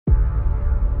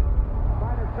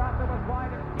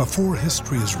Before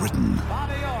history is written,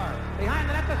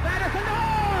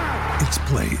 it's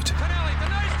played.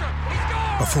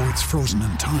 Before it's frozen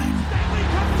in time,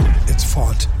 it's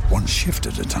fought one shift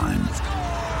at a time.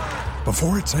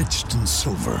 Before it's etched in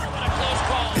silver,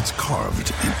 it's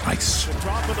carved in ice.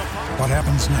 What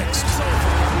happens next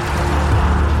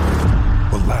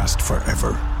will last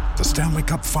forever. The Stanley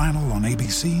Cup Final on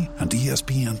ABC and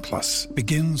ESPN Plus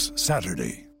begins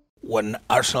Saturday. When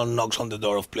Arsenal knocks on the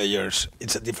door of players,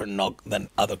 it's a different knock than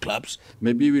other clubs.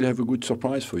 Maybe we'll have a good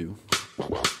surprise for you.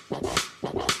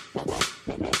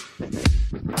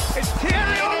 It's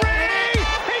Thierry Henry!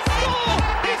 He scored!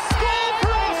 He scored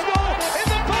for Arsenal in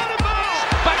the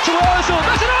Bernabeu! Back to Ozil!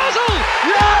 That's an Ozil!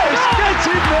 Yes! Get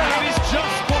in there! It is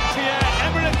just what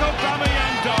Pierre-Emerick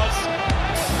Aubameyang does,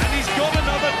 and he's got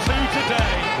another two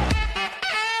today.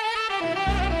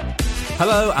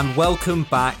 Hello and welcome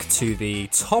back to the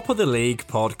Top of the League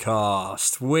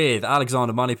podcast with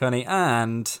Alexander Moneypenny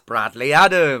and Bradley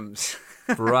Adams.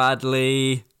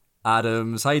 Bradley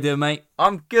Adams. How you doing, mate?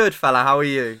 I'm good, fella. How are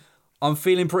you? I'm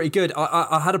feeling pretty good.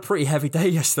 I had a pretty heavy day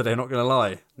yesterday, not going to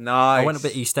lie. Nice. I went a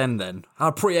bit East End then. I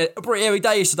had a pretty heavy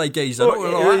day yesterday, geezer. Not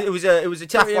gonna lie. It was a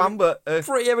tough one, but...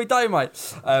 Pretty every day,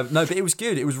 mate. No, but it was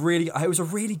good. It was a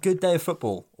really good day of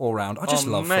football all round. I just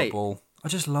love football. I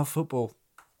just love football.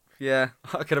 Yeah,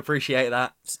 I can appreciate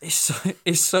that.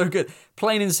 It's so good.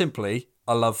 Plain and simply,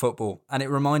 I love football. And it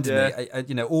reminded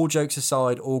me, all jokes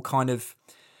aside, all kind of,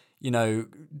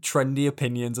 trendy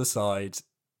opinions aside,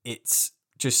 it's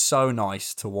just so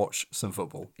nice to watch some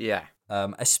football. Yeah.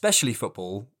 Especially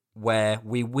football where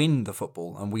we win the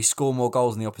football and we score more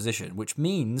goals than the opposition, which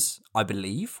means, I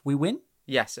believe, we win.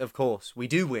 Yes, of course, we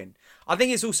do win. I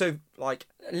think it's also,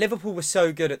 Liverpool was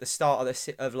so good at the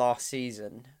start of last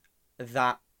season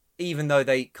that even though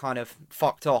they kind of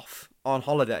fucked off on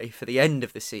holiday for the end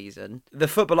of the season, the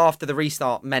football after the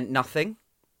restart meant nothing.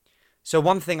 So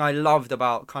one thing I loved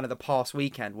about kind of the past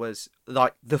weekend was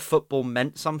the football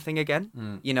meant something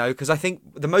again, because I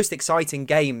think the most exciting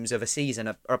games of a season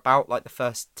are about the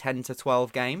first 10 to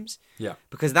 12 games. Yeah.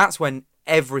 Because that's when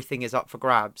everything is up for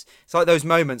grabs. It's like those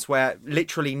moments where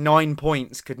literally 9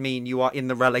 points could mean you are in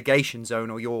the relegation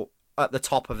zone or you're at the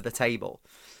top of the table.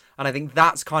 And I think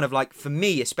that's kind of for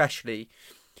me especially,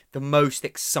 the most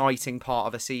exciting part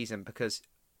of a season because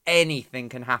anything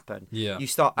can happen. Yeah.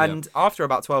 And after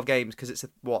about 12 games, because it's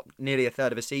nearly a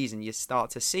third of a season, you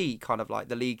start to see kind of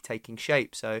the league taking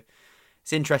shape. So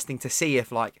it's interesting to see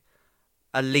if a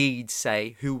Leeds,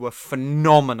 say, who were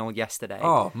phenomenal yesterday.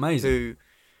 Oh, amazing. Who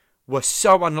were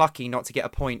so unlucky not to get a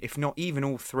point, if not even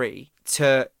all three,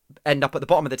 to end up at the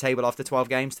bottom of the table after 12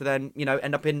 games to then,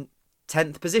 end up in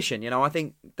 10th position. I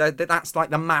think that's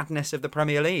the madness of the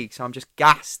Premier League. So I'm just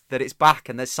gassed that it's back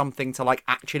and there's something to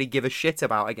actually give a shit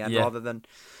about again, rather than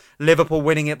Liverpool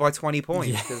winning it by 20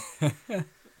 points. Yeah.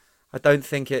 I don't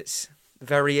think it's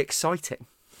very exciting.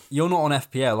 You're not on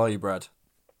FPL, are you, Brad?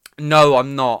 No,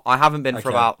 I'm not. I haven't been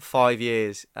for about 5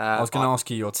 years. I was going to ask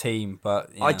you your team, but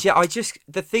yeah. I just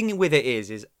the thing with it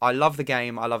is I love the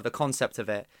game. I love the concept of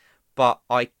it. But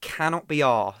I cannot be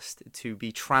asked to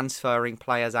be transferring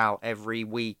players out every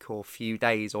week or few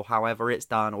days or however it's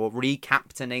done, or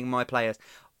recaptaining my players.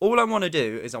 All I want to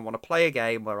do is I want to play a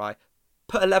game where I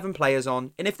put 11 players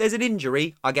on, and if there's an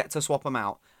injury, I get to swap them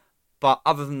out. But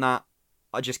other than that,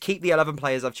 I just keep the 11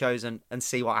 players I've chosen and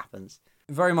see what happens.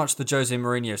 Very much the Jose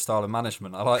Mourinho style of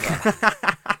management. I like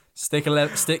that.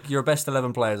 Stick your best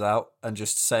 11 players out and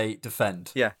just say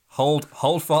defend. Yeah. Hold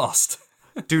fast.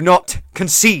 Do not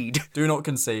concede. Do not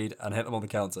concede and hit them on the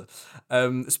counter.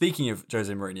 Speaking of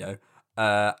Jose Mourinho,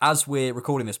 as we're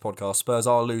recording this podcast, Spurs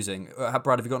are losing.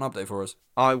 Brad, have you got an update for us?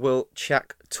 I will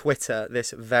check Twitter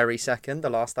this very second. The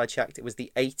last I checked, it was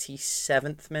the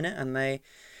 87th minute, and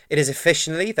it is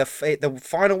officially, the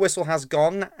final whistle has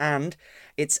gone, and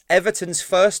it's Everton's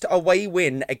first away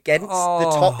win against the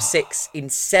top six in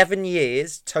 7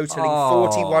 years, totaling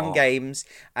 41 games,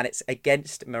 and it's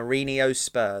against Mourinho's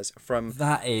Spurs from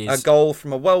a goal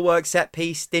from a well-worked set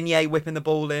piece, Digne whipping the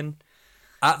ball in.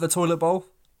 At the toilet bowl?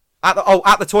 At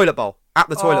the toilet bowl. At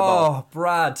the toilet bowl. Oh,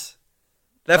 Brad.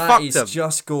 That is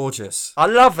just gorgeous. I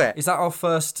love it. Is that our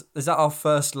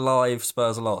first live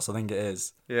Spurs loss? I think it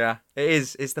is. Yeah, it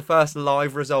is. It's the first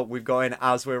live result we've got in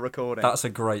as we're recording. That's a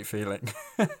great feeling.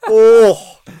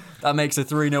 Oh! That makes a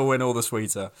 3-0 win all the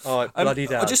sweeter. Oh, it bloody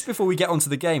does. Just before we get onto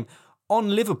the game,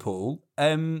 on Liverpool,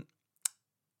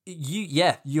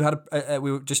 you had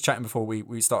we were just chatting before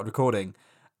we started recording,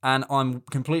 and I'm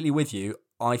completely with you.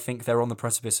 I think they're on the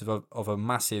precipice of a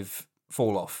massive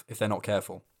fall off if they're not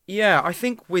careful. Yeah, I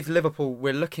think with Liverpool,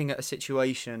 we're looking at a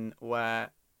situation where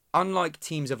unlike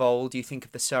teams of old, you think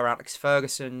of the Sir Alex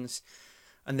Fergusons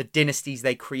and the dynasties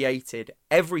they created.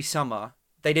 Every summer,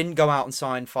 they didn't go out and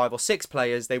sign 5 or 6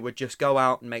 players. They would just go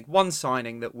out and make one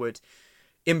signing that would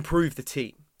improve the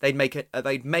team. They'd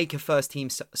make a first team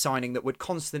signing that would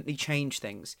constantly change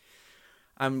things.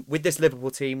 With this Liverpool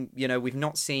team, we've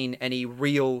not seen any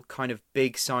real kind of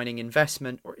big signing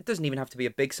investment, or it doesn't even have to be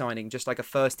a big signing, just like a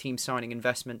first team signing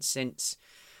investment since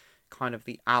kind of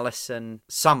the Alisson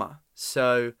summer.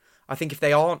 So I think if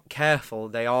they aren't careful,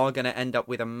 they are going to end up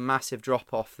with a massive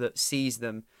drop-off that sees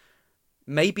them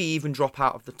maybe even drop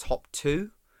out of the top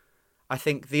 2. I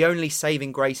think the only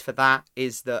saving grace for that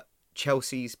is that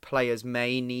Chelsea's players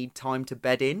may need time to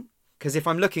bed in. Because if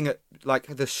I'm looking at like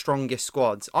the strongest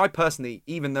squads, I personally,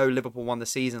 even though Liverpool won the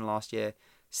season last year,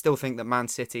 still think that Man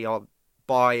City are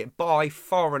by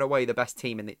far and away the best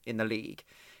team in the league.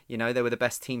 They were the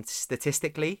best team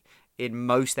statistically in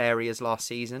most areas last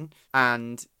season,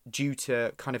 and due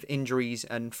to kind of injuries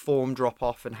and form drop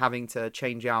off and having to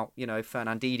change out,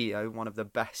 Fernandinho, one of the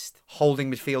best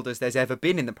holding midfielders there's ever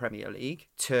been in the Premier League,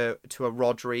 to a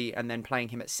Rodri, and then playing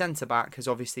him at centre back has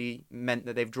obviously meant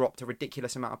that they've dropped a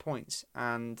ridiculous amount of points.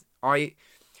 And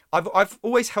I've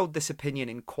always held this opinion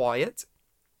in quiet,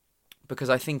 because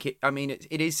I think it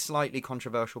is slightly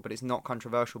controversial, but it's not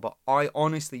controversial. But I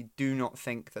honestly do not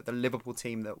think that the Liverpool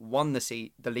team that won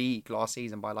the league last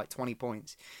season by like 20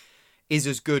 points is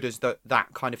as good as that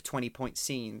kind of 20 point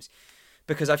seems.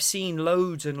 Because I've seen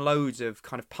loads and loads of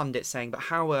kind of pundits saying, but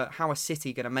how are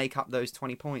City going to make up those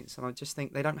 20 points? And I just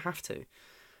think they don't have to.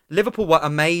 Liverpool were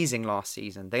amazing last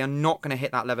season. They are not going to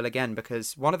hit that level again,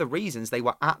 because one of the reasons they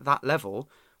were at that level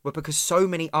were because so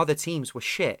many other teams were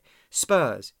shit.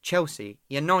 Spurs, Chelsea,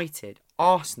 United,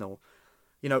 Arsenal,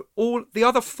 all the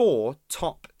other 4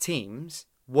 top teams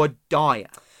were dire.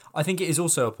 I think it is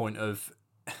also a point of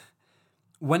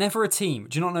whenever a team,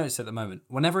 do you not notice at the moment,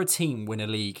 whenever a team win a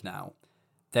league now,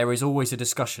 there is always a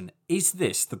discussion. Is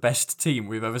this the best team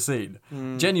we've ever seen?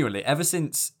 Genuinely, ever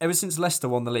since Leicester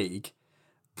won the league,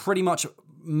 pretty much,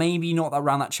 maybe not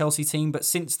around that Chelsea team, but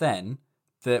since then,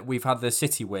 that we've had the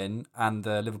City win and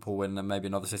the Liverpool win and maybe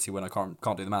another City win. I can't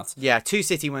do the maths. Yeah, 2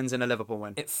 City wins and a Liverpool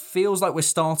win. It feels like we're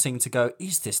starting to go,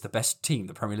 is this the best team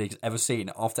the Premier League's ever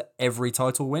seen after every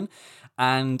title win?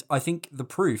 And I think the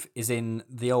proof is in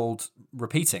the old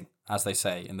repeating, as they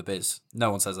say in the biz. No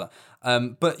one says that.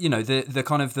 But, the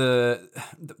kind of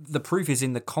the proof is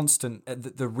in the constant,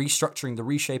 the restructuring, the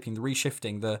reshaping, the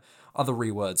reshifting, the other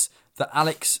rewords that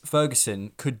Alex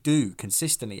Ferguson could do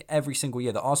consistently every single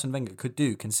year, that Arsene Wenger could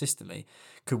do consistently,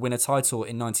 could win a title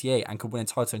in 98 and could win a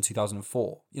title in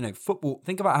 2004. Football,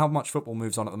 think about how much football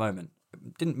moves on at the moment.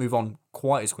 It didn't move on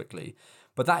quite as quickly,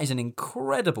 but that is an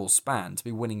incredible span to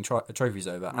be winning trophies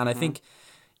over. Mm-hmm. And I think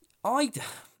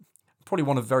probably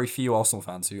one of very few Arsenal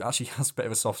fans who actually has a bit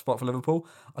of a soft spot for Liverpool.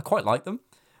 I quite like them,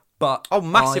 but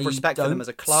massive respect for them as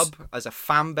a club, as a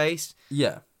fan base.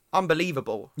 Yeah,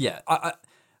 unbelievable. Yeah,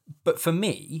 but for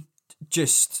me,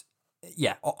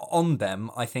 on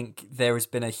them, I think there has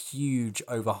been a huge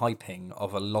overhyping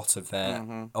of a lot of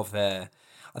their.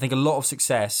 I think a lot of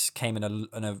success came in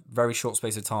a very short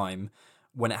space of time,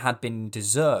 when it had been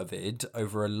deserved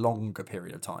over a longer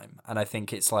period of time. And I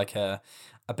think it's like a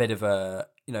bit of a,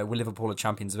 when Liverpool are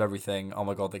champions of everything, oh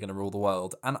my God, they're going to rule the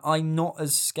world. And I'm not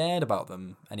as scared about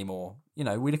them anymore.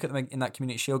 We look at them in that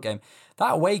Community Shield game.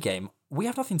 That away game, we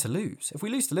have nothing to lose. If we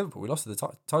lose to Liverpool, we lost to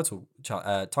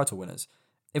the title winners.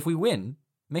 If we win,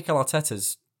 Mikel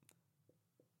Arteta's,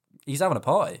 he's having a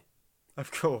party.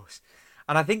 Of course.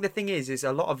 And I think the thing is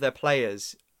a lot of their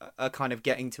players are kind of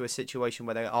getting to a situation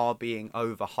where they are being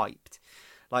overhyped.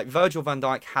 Like Virgil van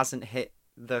Dijk hasn't hit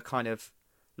the kind of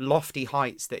lofty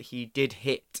heights that he did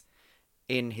hit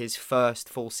in his first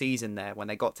full season there, when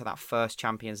they got to that first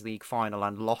Champions League final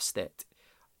and lost it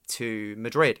to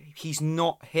Madrid. He's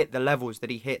not hit the levels that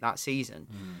he hit that season.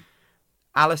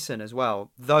 Alisson as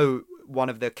well, though one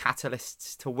of the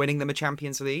catalysts to winning them a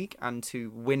Champions League and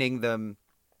to winning them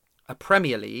a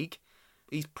Premier League,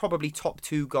 he's probably top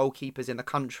 2 goalkeepers in the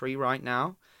country right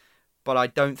now, but I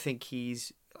don't think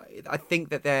he's. I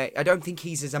don't think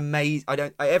he's as amazing.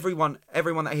 Everyone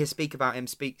that I hear speak about him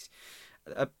speaks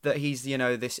that he's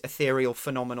this ethereal,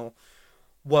 phenomenal,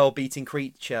 world-beating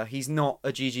creature. He's not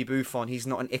a Gigi Buffon. He's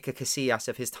not an Iker Casillas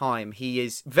of his time. He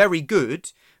is very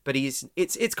good, but it's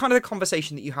kind of the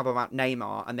conversation that you have about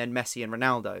Neymar and then Messi and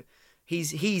Ronaldo.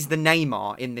 He's the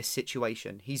Neymar in this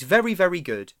situation. He's very, very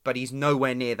good, but he's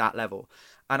nowhere near that level.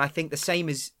 And I think the same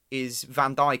is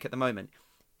Van Dijk at the moment.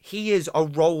 He is a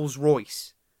Rolls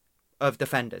Royce of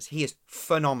defenders. He is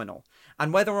phenomenal.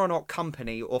 And whether or not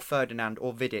Company or Ferdinand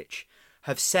or Vidic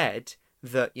have said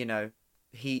that,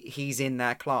 he's in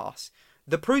their class.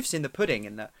 The proof's in the pudding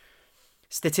in that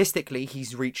statistically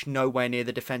he's reached nowhere near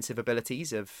the defensive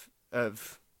abilities of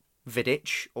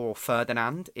Vidic or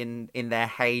Ferdinand in their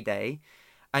heyday,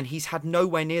 and he's had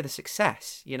nowhere near the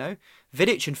success.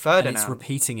 Vidic and Ferdinand. And it's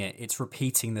repeating it. It's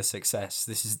repeating the success.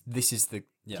 This is the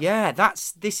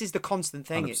this is the constant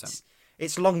thing. 100%.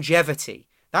 It's longevity.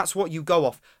 That's what you go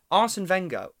off. Arsene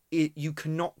Wenger, you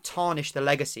cannot tarnish the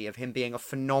legacy of him being a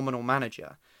phenomenal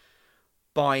manager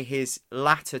by his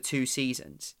latter 2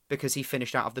 seasons because he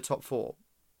finished out of the top 4.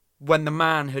 When the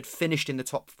man had finished in the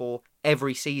top 4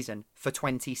 every season for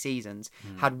 20 seasons,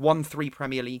 had won 3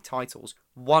 Premier League titles,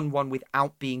 won one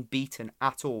without being beaten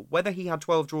at all. Whether he had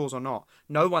 12 draws or not,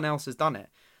 no one else has done it.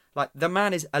 Like, the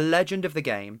man is a legend of the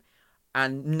game,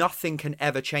 and nothing can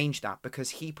ever change that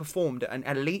because he performed at an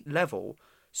elite level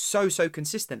so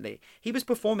consistently. He was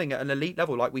performing at an elite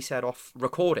level, like we said off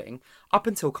recording, up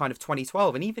until kind of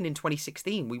 2012. And even in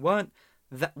 2016, we weren't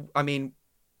that... I mean,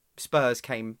 Spurs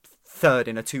came third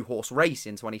in a 2-horse race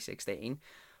in 2016,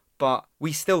 but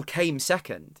we still came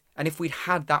second. And if we'd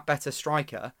had that better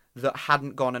striker that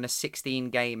hadn't gone on a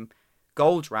 16-game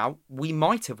goal drought, we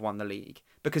might have won the league.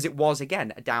 Because it was,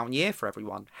 again, a down year for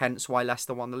everyone, hence why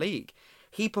Leicester won the league.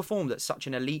 He performed at such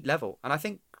an elite level. And I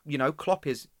think, Klopp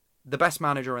is the best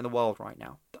manager in the world right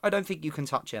now. I don't think you can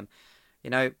touch him.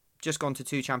 Just gone to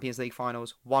 2 Champions League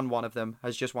finals, won one of them,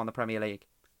 has just won the Premier League.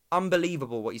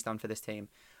 Unbelievable what he's done for this team.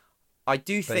 I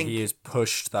do think he has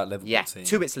pushed that Liverpool team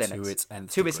to its limits.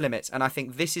 To its limits. And I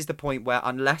think this is the point where,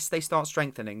 unless they start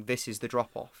strengthening, this is the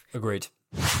drop-off. Agreed.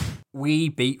 We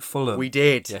beat Fulham. We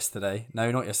did. Yesterday.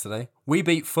 No, not yesterday. We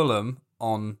beat Fulham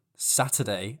on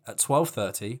Saturday at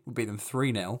 12:30. We beat them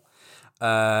 3-0.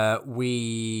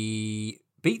 We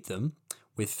beat them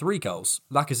with 3 goals.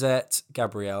 Lacazette,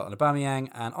 Gabriel and Aubameyang.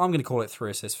 And I'm going to call it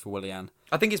 3 assists for Willian.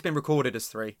 I think it's been recorded as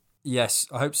 3. Yes,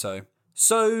 I hope so.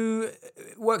 So,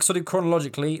 work sort of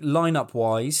chronologically,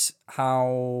 lineup-wise,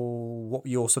 what were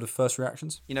your sort of first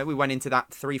reactions? We went into that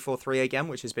 3-4-3 again,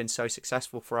 which has been so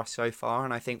successful for us so far.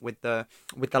 And I think with the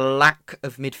lack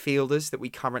of midfielders that we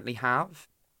currently have,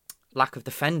 lack of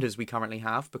defenders we currently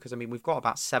have, because, we've got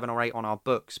about 7 or 8 on our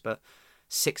books, but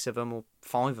 6 of them or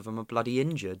 5 of them are bloody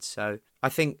injured. So I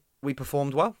think we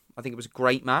performed well. I think it was a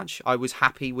great match. I was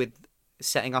happy with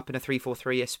setting up in a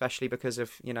 3-4-3, especially because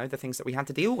of, the things that we had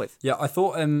to deal with. Yeah, I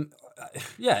thought, it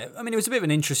was a bit of an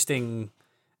interesting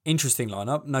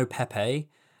lineup. No Pepe,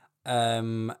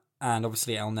 and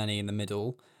obviously El Neni in the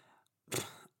middle.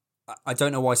 I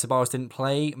don't know why Ceballos didn't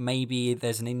play. Maybe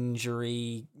there's an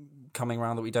injury coming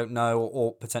around that we don't know,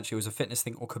 or potentially it was a fitness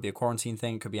thing, or could be a quarantine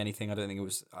thing, could be anything. I don't think it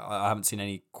was. I haven't seen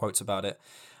any quotes about it.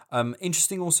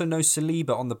 Interesting also, no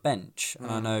Saliba on the bench.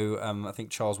 And I know, I think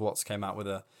Charles Watts came out with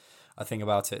a thing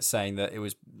about it, saying that it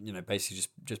was, basically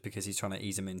just because he's trying to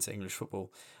ease him into English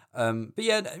football. But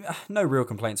yeah, no real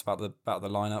complaints about the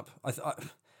lineup.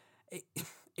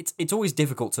 It's always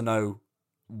difficult to know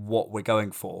what we're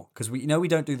going for because we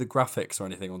don't do the graphics or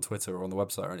anything on Twitter or on the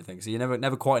website or anything, so you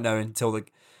never quite know until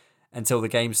the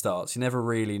game starts. You never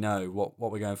really know what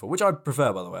we're going for, which I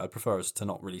prefer, by the way. I prefer us to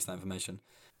not release that information.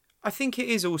 I think it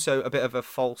is also a bit of a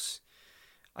false.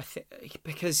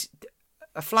 Because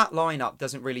a flat lineup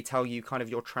doesn't really tell you kind of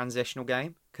your transitional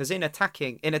game. Because in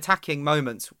attacking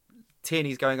moments,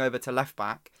 Tierney's going over to left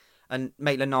back, and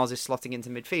Maitland-Niles is slotting into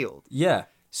midfield. Yeah.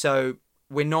 So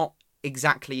we're not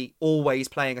exactly always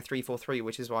playing a 3-4-3,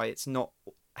 which is why it's not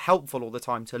helpful all the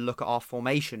time to look at our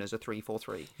formation as a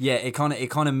 3-4-3. Yeah, it kind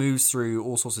of moves through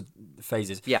all sorts of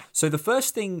phases. Yeah. So the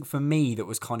first thing for me that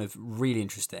was kind of really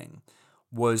interesting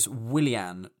was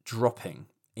Willian dropping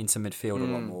into midfield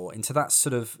a lot more, into that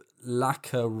sort of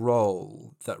Laka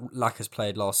role that Laka's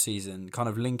played last season, kind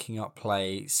of linking up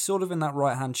play, sort of in that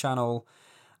right-hand channel,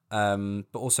 but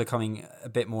also coming a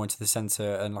bit more into the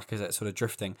centre and Lacazette sort of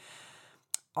drifting.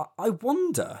 I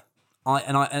wonder,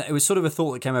 and it was sort of a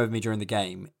thought that came over me during the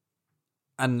game,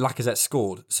 and Lacazette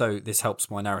scored, so this helps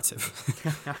my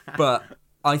narrative. But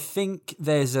I think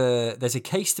there's a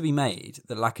case to be made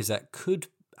that Lacazette could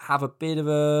have a bit of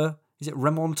a, is it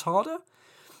remontada?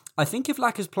 I think if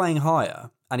Laka's playing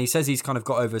higher, and he says he's kind of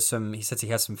got over he says he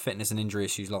had some fitness and injury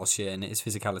issues last year, and his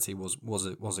physicality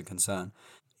was a concern.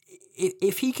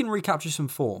 If he can recapture some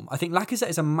form, I think Lacazette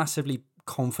is a massively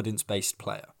confidence-based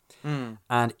player.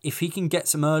 And if he can get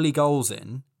some early goals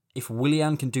in, if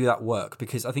Willian can do that work,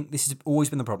 because I think this has always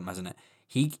been the problem, hasn't it?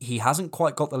 He hasn't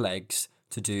quite got the legs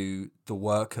to do the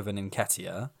work of an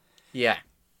Nketiah. Yeah.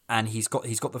 And he's got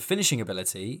the finishing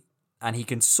ability, and he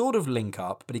can sort of link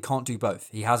up, but he can't do both.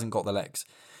 He hasn't got the legs.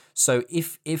 So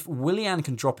if Willian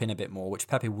can drop in a bit more, which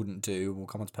Pepe wouldn't do, we'll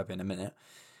come on to Pepe in a minute,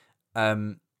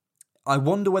 I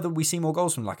wonder whether we see more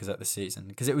goals from Lacazette this season,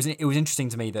 because it was interesting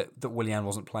to me that Willian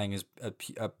wasn't playing as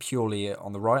purely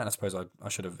on the right, and I suppose I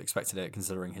should have expected it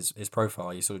considering his profile.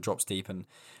 He sort of drops deep and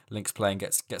links play and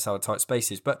gets out of tight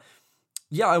spaces. But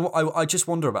yeah, I just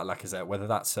wonder about Lacazette, whether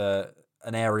that's an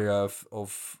area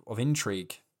of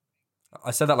intrigue.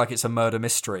 I said that like it's a murder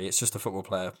mystery. It's just a football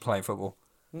player playing football.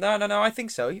 No, I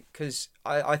think so, because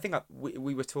I think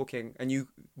we were talking, and you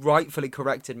rightfully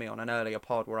corrected me on an earlier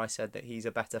pod where I said that he's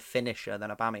a better finisher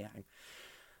than Aubameyang.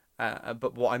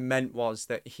 But what I meant was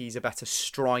that he's a better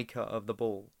striker of the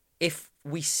ball. If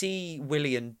we see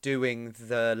Willian doing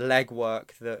the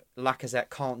legwork that Lacazette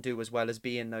can't do as well as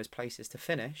be in those places to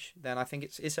finish, then I think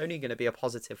it's only going to be a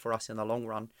positive for us in the long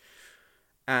run.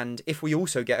 And if we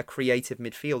also get a creative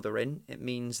midfielder in, it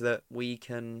means that we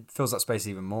can... Fills that space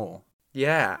even more.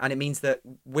 Yeah, and it means that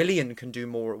Willian can do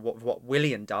more of what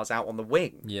Willian does out on the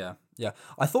wing. Yeah.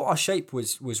 I thought our shape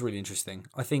was really interesting.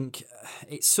 I think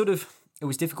it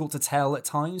was difficult to tell at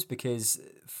times because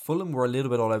Fulham were a little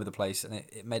bit all over the place, and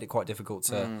it made it quite difficult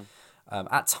to...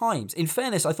 at times, in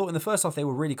fairness, I thought in the first half they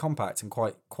were really compact and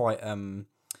quite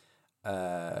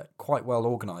well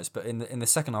organised, but in the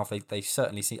second half they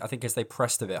certainly see. I think as they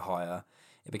pressed a bit higher,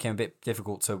 it became a bit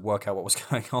difficult to work out what was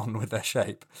going on with their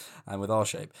shape and with our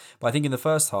shape. But I think in the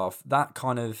first half, that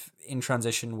kind of in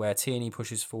transition where Tierney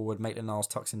pushes forward, Maitland-Niles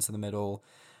tucks into the middle,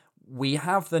 we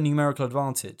have the numerical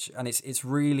advantage, and it's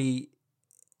really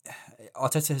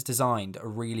Arteta has designed a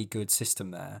really good system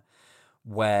there,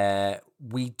 where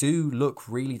we do look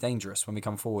really dangerous when we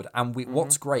come forward. And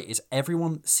what's great is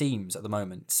everyone seems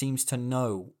to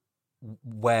know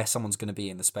where someone's going to be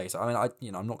in the space. I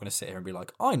mean, I'm not going to sit here and be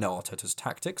like, I know Arteta's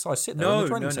tactics. I sit there in the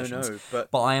training sessions.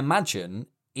 But I imagine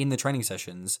in the training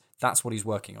sessions, that's what he's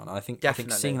working on. And I think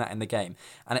seeing that in the game,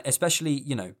 and especially,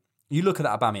 you look at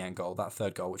that Aubameyang goal, that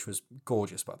third goal, which was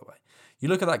gorgeous, by the way. You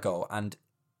look at that goal, and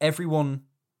everyone,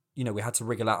 we had to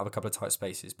wriggle out of a couple of tight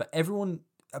spaces, but everyone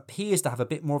appears to have a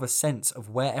bit more of a sense of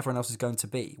where everyone else is going to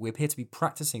be. We appear to be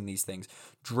practicing these things,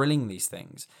 drilling these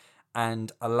things,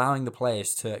 and allowing the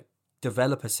players to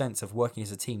develop a sense of working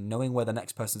as a team, knowing where the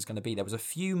next person's going to be. There was a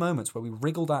few moments where we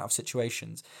wriggled out of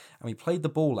situations and we played the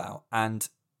ball out, and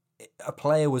a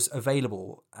player was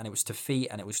available, and it was to feet,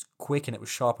 and it was quick, and it was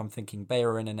sharp. I'm thinking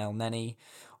Bellerin and El Neni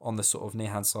on the sort of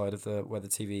near-hand side of where the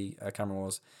TV camera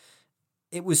was.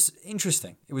 It was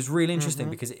interesting. It was really interesting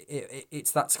because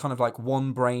it's that's kind of like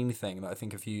one brain thing that I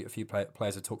think a few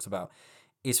players have talked about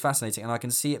is fascinating, and I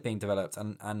can see it being developed,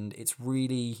 and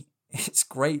it's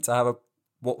great to have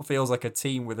what feels like a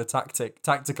team with a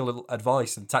tactical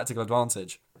advice and tactical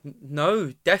advantage.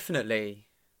 No, definitely.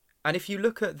 And if you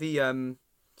look at the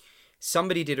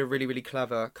somebody did a really, really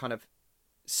clever kind of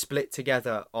split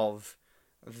together of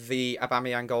the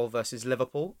Aubameyang goal versus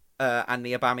Liverpool and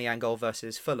the Aubameyang goal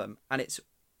versus Fulham, and it's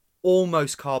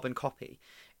almost carbon copy.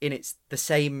 It's the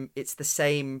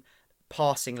same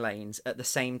passing lanes at the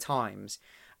same times,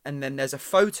 and then there's a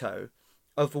photo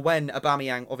of when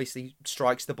Aubameyang obviously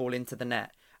strikes the ball into the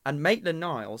net, and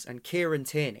Maitland-Niles and Kieran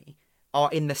Tierney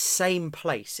are in the same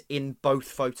place in both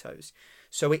photos.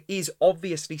 So it is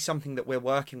obviously something that we're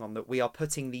working on, that we are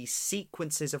putting these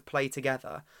sequences of play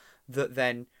together that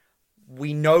then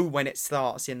we know when it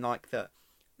starts in like that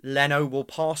Leno will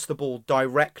pass the ball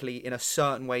directly in a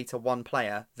certain way to one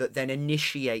player that then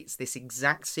initiates this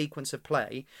exact sequence of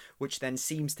play, which then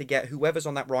seems to get whoever's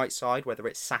on that right side, whether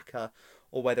it's Saka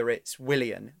or whether it's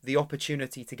Willian, the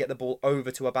opportunity to get the ball over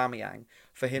to Aubameyang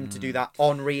for him to do that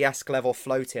Henry-esque level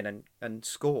float in and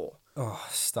score. Oh,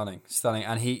 stunning.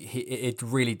 And it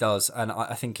really does. And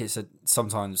I think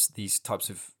sometimes these types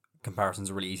of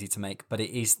comparisons are really easy to make, but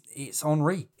it's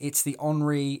Henry. It's the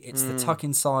Henry, it's the tuck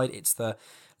inside, it's the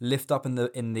lift up in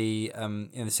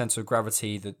the center of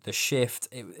gravity, the shift.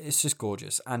 It's just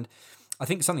gorgeous. And I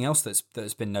think something else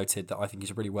that's been noted that I think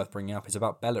is really worth bringing up is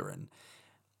about Bellerin.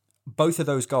 Both of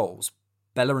those goals,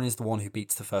 Bellerin is the one who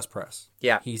beats the first press.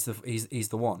 Yeah, he's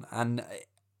the one, and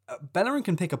Bellerin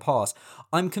can pick a pass.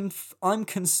 I'm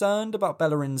concerned about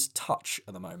Bellerin's touch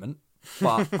at the moment,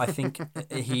 but I think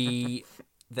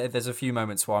there's a few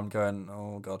moments where I'm going,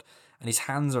 oh god, and his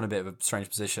hands are in a bit of a strange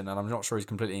position, and I'm not sure he's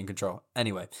completely in control.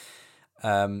 Anyway,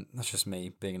 that's just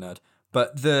me being a nerd.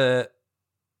 But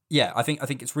I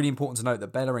think it's really important to note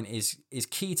that Bellerin is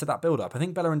key to that build-up. I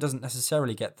think Bellerin doesn't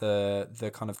necessarily get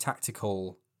the kind of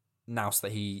tactical nous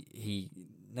that he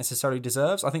necessarily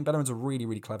deserves. I think Bellerin's a really,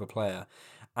 really clever player.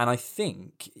 And I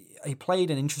think he played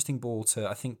an interesting ball to,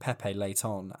 I think, Pepe late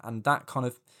on. And that kind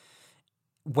of,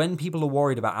 when people are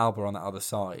worried about Alba on that other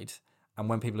side, and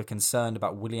when people are concerned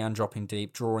about Willian dropping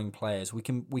deep, drawing players, we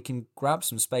can grab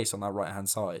some space on that right-hand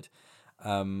side.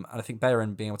 And I think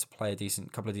Bellerin being able to play a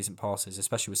couple of decent passes,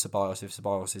 especially with Ceballos, if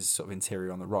Ceballos is sort of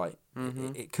interior on the right,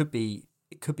 it could be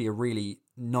a really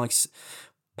nice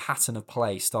pattern of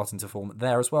play starting to form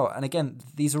there as well. And again,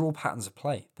 these are all patterns of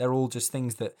play. They're all just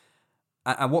things that.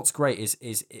 And what's great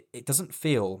is it doesn't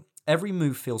feel. Every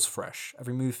move feels fresh.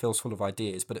 Every move feels full of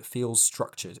ideas, but it feels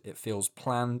structured. It feels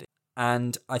planned.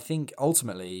 And I think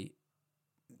ultimately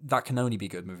that can only be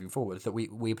good moving forward, that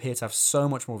we appear to have so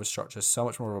much more of a structure, so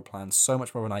much more of a plan, so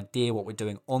much more of an idea what we're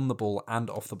doing on the ball and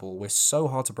off the ball. We're so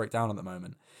hard to break down at the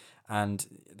moment. And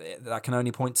that can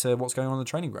only point to what's going on the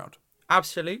training ground.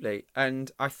 Absolutely.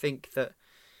 And I think that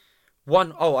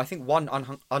one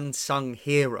unsung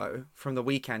hero from the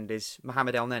weekend is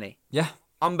Mohamed El Neni. Yeah.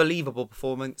 Unbelievable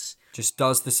performance. Just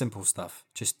does the simple stuff.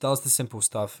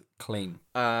 Clean.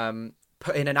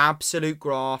 Put in an absolute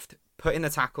graft, put in the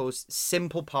tackles,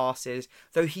 simple passes.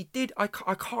 Though he did, I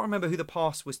can't remember who the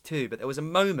pass was to, but there was a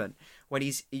moment when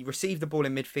he received the ball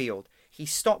in midfield. He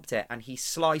stopped it and he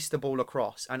sliced the ball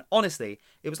across. And honestly,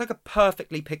 it was like a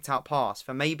perfectly picked out pass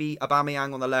for maybe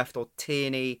Aubameyang on the left or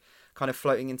Tierney kind of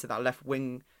floating into that left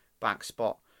wing back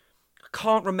spot. I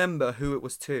can't remember who it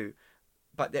was to,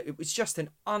 but it was just an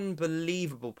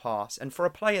unbelievable pass. And for a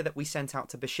player that we sent out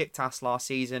to Besiktas last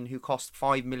season, who cost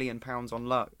 £5 million on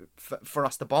loan for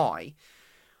us to buy,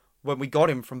 when we got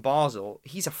him from Basel,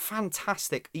 he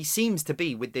seems to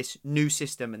be, with this new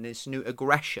system and this new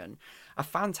aggression, a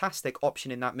fantastic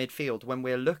option in that midfield when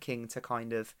we're looking to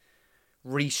kind of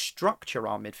restructure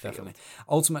our midfield. Definitely.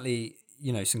 Ultimately,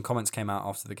 some comments came out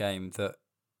after the game that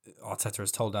Arteta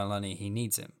has told Elneny he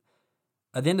needs him.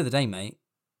 At the end of the day, mate,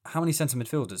 how many centre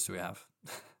midfielders do we have?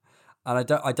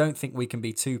 And I don't think we can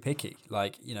be too picky.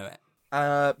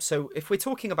 So if we're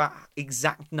talking about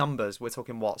exact numbers, we're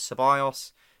talking what?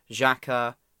 Ceballos,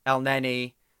 Xhaka,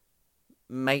 Elneny,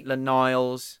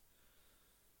 Maitland-Niles,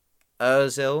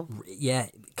 Ozil. Yeah,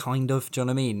 kind of. Do you know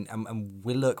what I mean? And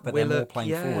Willock, but they're more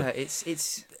playing forward. Yeah,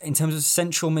 it's in terms of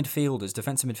central midfielders,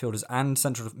 defensive midfielders, and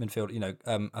central midfield.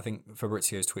 I think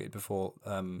Fabrizio's tweeted before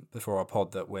our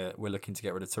pod that we're looking to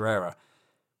get rid of Torreira.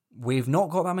 We've not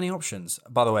got that many options.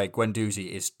 By the way, Guendouzi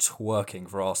is twerking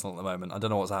for Arsenal at the moment. I don't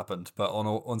know what's happened, but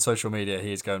on social media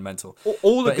he is going mental.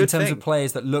 All a good thing. In terms of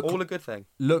players that look, all a good thing.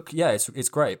 Yeah, it's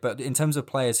great. But in terms of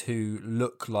players who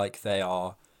look like they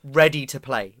are ready to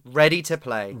play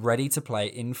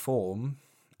in form,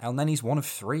 Elneny's one of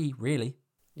three, really.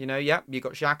 You got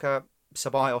Xhaka,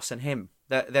 Ceballos, and him.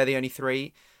 They're the only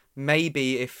three.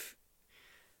 Maybe if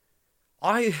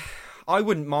I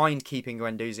wouldn't mind keeping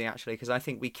Guendouzi, actually, because I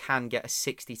think we can get a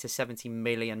 60 to 70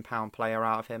 million pound player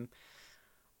out of him.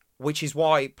 Which is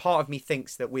why part of me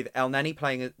thinks that with Elneny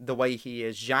playing the way he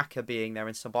is, Xhaka being there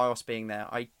and Ceballos being there,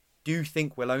 I do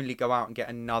think we'll only go out and get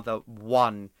another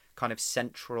one kind of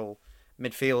central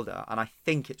midfielder. And I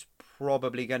think it's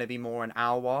probably going to be more an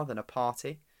Aouar than a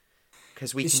Partey.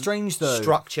 Because we can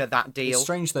structure that deal. It's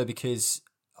strange, though, because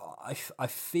I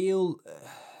feel...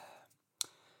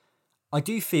 I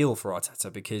do feel for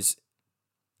Arteta because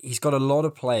he's got a lot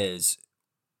of players.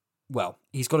 Well,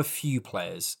 he's got a few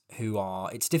players who are.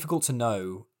 It's difficult to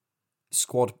know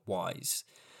squad wise.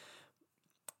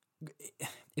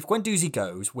 If Guendouzi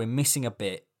goes, we're missing a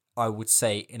bit. I would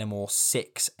say in a more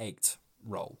 6-8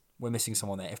 role, we're missing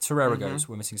someone there. If Torreira goes,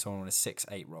 we're missing someone in a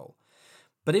 6-8 role.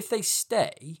 But if they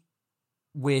stay,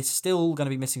 we're still going to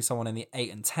be missing someone in the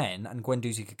 8 and 10, and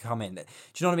Guendouzi could come in. Do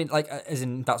you know what I mean? Like, as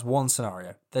in, that's one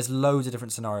scenario. There's loads of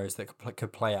different scenarios that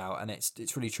could play out, and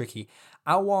it's really tricky.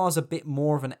 Aouar's a bit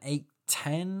more of an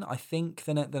 8-10, I think,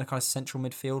 than a kind of central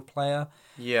midfield player.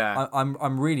 Yeah,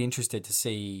 I'm really interested to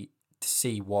see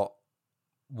what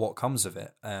comes of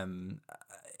it.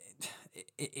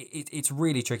 It's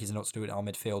really tricky to not to do it in our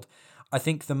midfield. I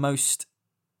think the most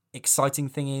exciting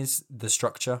thing is the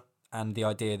structure and the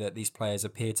idea that these players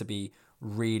appear to be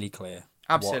really clear.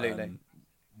 Absolutely.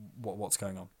 What's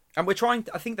going on. And we're trying,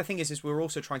 I think the thing is we're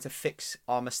also trying to fix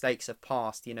our mistakes of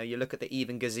past. You look at the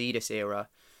Even Gazidis era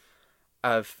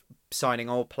of signing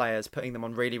old players, putting them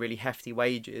on really, really hefty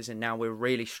wages, and now we're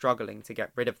really struggling to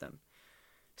get rid of them.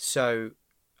 So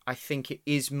I think it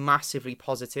is massively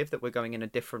positive that we're going in a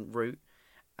different route.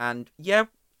 And yeah,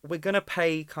 we're going to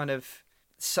pay kind of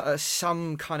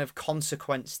some kind of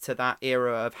consequence to that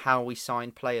era of how we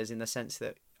signed players, in the sense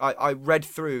that I read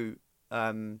through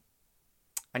and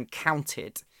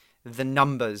counted the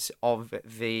numbers of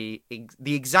the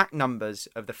exact numbers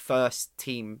of the first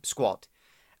team squad,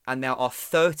 and there are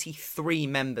 33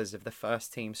 members of the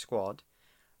first team squad,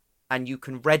 and you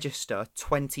can register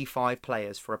 25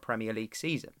 players for a Premier League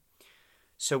season.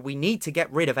 So we need to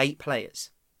get rid of 8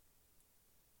 players.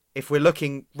 if we're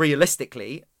looking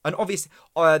realistically, and obviously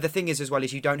the thing is as well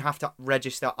is you don't have to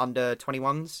register under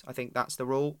 21s. I think that's the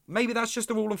rule. Maybe that's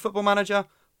just a rule in Football Manager,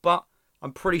 but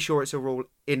I'm pretty sure it's a rule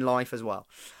in life as well.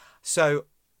 So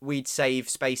we'd save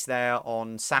space there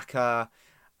on Saka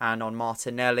and on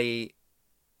Martinelli.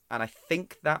 And I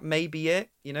think that may be it,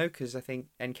 because I think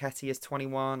Nketiah is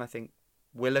 21. I think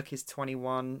Willock is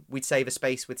 21. We'd save a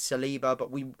space with Saliba,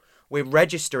 but we're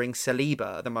registering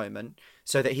Saliba at the moment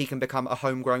so that he can become a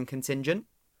homegrown contingent.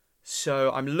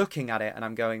 So I'm looking at it and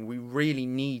I'm going, we really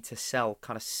need to sell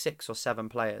kind of 6 or 7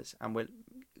 players. And we're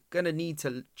going to need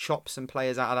to chop some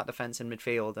players out of that defence and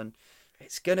midfield. And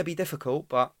it's going to be difficult,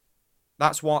 but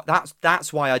that's why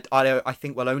I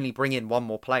think we'll only bring in one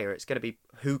more player. It's going to be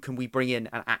who can we bring in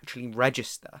and actually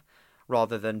register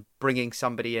rather than bringing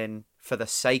somebody in for the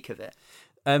sake of it.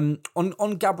 On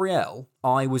Gabriel,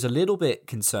 I was a little bit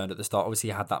concerned at the start. Obviously,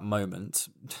 he had that moment,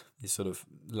 his sort of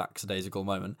lackadaisical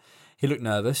moment. He looked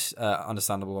nervous,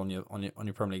 understandable on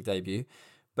your Premier League debut,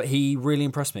 but he really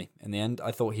impressed me in the end.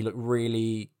 I thought he looked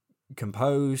really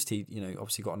composed. He,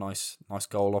 obviously got a nice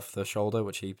goal off the shoulder,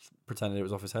 which he pretended it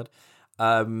was off his head.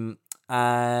 Man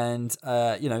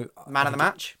of the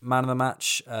match,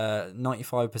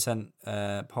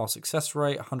 95% pass success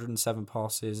rate, 107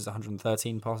 passes,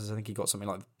 113 passes. I think he got something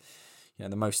like,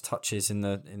 the most touches in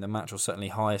the match, or certainly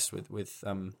highest with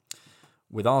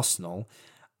Arsenal.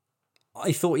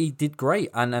 I thought he did great,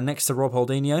 and next to Rob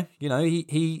Holdinho,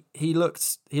 he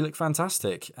looked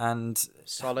fantastic and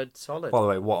solid. By the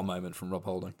way, what a moment from Rob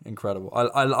Holding, incredible.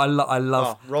 I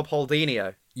love Rob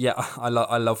Holdinho. Yeah, I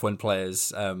love when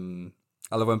players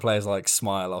like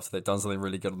smile after they've done something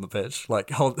really good on the pitch.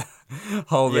 Like Holding.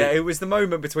 Yeah, it was the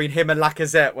moment between him and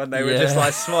Lacazette when they were just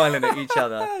like smiling at each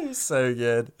other. It was so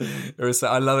good.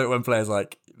 I love it when players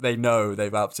they know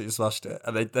they've absolutely smashed it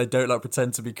and they don't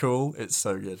pretend to be cool. It's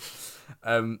so good.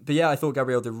 But yeah, I thought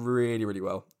Gabriel did really, really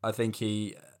well. I think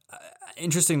he,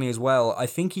 interestingly as well, I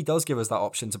think he does give us that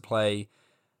option to play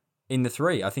in the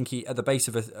 3. I think he, at the base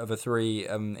of a 3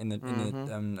 in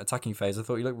the attacking phase, I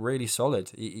thought he looked really solid.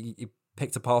 He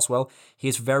picked a pass well. He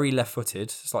is very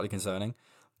left-footed, slightly concerning.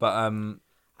 But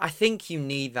I think you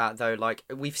need that, though. Like,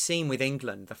 we've seen with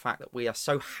England, the fact that we are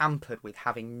so hampered with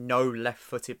having no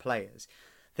left-footed players,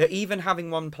 that even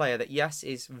having one player that, yes,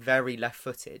 is very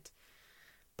left-footed,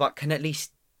 but can at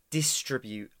least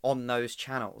distribute on those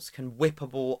channels, can whip a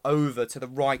ball over to the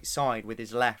right side with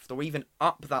his left, or even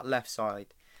up that left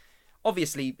side.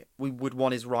 Obviously, we would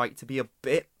want his right to be a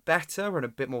bit better and a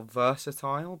bit more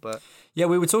versatile, but... Yeah,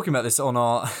 we were talking about this on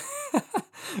our...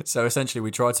 So essentially,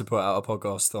 we tried to put out a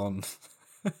podcast on...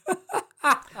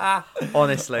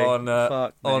 Honestly,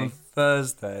 on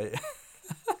Thursday.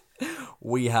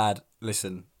 We had...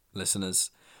 Listen,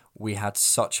 listeners... We had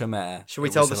such a mare. Should we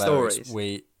tell the stories?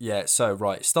 We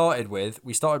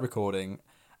started recording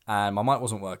and my mic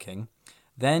wasn't working.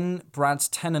 Then Brad's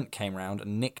tenant came round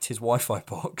and nicked his Wi-Fi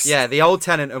box. Yeah, the old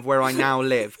tenant of where I now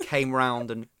live came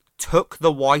round and took the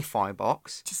Wi-Fi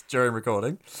box just during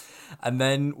recording. And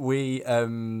then we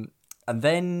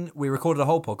recorded a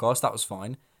whole podcast. That was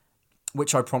fine,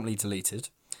 which I promptly deleted.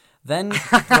 Then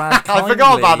Brad kindly, I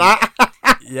forgot about that.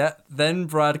 Yeah, then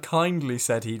Brad kindly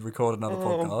said he'd record another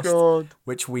podcast, God.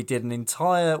 Which we did an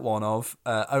entire one of,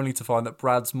 only to find that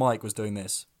Brad's mic was doing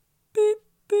this beep,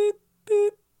 beep,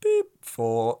 beep, beep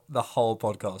for the whole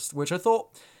podcast, which I thought,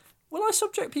 will I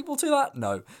subject people to that?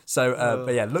 No. So,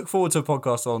 but yeah, look forward to a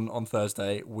podcast on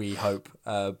Thursday, we hope.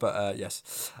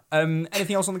 Yes.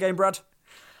 Anything else on the game, Brad?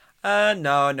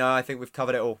 No, I think we've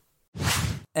covered it all.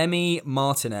 Emi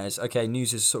Martinez. Okay,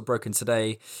 news is sort of broken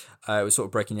today. It was sort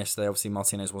of breaking yesterday. Obviously,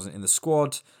 Martinez wasn't in the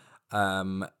squad.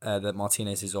 That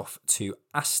Martinez is off to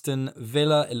Aston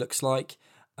Villa, it looks like.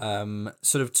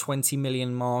 Sort of 20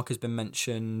 million mark has been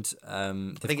mentioned. I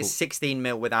think it's 16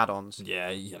 mil with add-ons.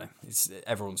 Yeah,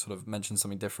 everyone sort of mentions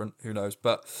something different. Who knows?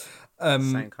 But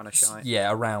same kind of shite. Yeah,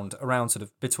 around sort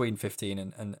of between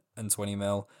 15 and 20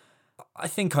 mil. I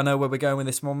think I know where we're going with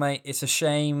this one, mate. It's a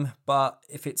shame, but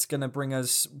if it's going to bring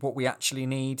us what we actually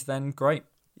need, then great.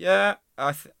 Yeah,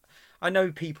 I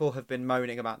know people have been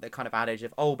moaning about the kind of adage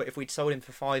of, but if we'd sold him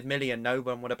for 5 million, no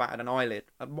one would have batted an eyelid.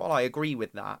 And while I agree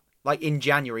with that, like in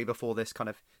January before this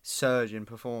kind of surge in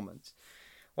performance,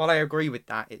 while I agree with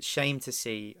that, it's shame to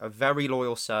see a very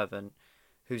loyal servant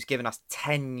who's given us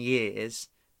 10 years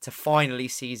to finally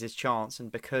seize his chance,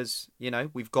 and because,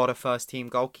 we've got a first-team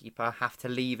goalkeeper, have to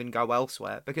leave and go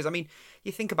elsewhere. Because, I mean,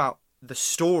 you think about the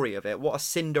story of it, what a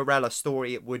Cinderella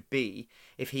story it would be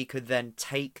if he could then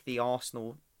take the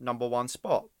Arsenal number 1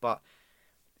 spot. But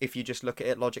if you just look at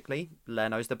it logically,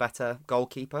 Leno's the better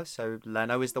goalkeeper, so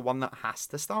Leno is the one that has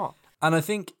to start. And I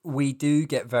think we do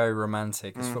get very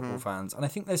romantic as football fans. And I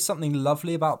think there's something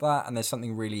lovely about that. And there's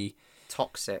something really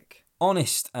toxic,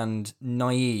 honest and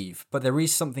naive. But there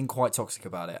is something quite toxic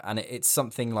about it. And it's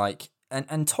something like,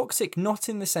 and toxic not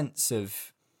in the sense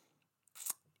of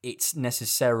it's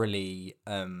necessarily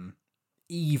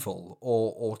evil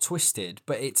or twisted,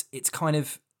 but it's kind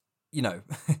of, you know,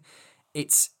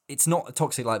 it's not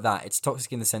toxic like that. It's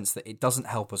toxic in the sense that it doesn't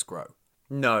help us grow.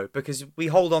 No, because we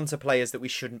hold on to players that we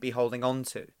shouldn't be holding on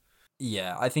to.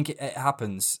 Yeah, I think it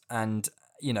happens. And,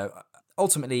 you know,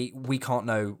 ultimately, we can't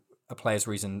know a player's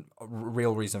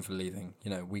real reason for leaving.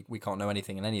 You know, we can't know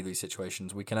anything in any of these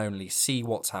situations. We can only see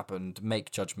what's happened,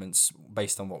 make judgments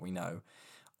based on what we know.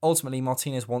 Ultimately,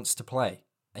 Martinez wants to play.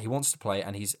 He wants to play,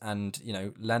 and you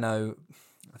know, Leno,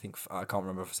 I can't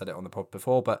remember if I said it on the pod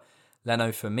before, but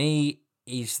Leno, for me,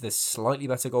 he's the slightly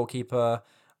better goalkeeper.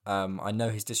 I know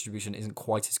his distribution isn't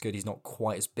quite as good. He's not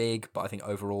quite as big, but I think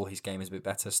overall his game is a bit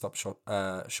better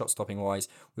shot stopping wise.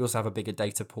 We also have a bigger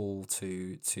data pool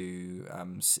to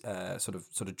sort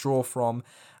of draw from.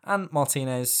 And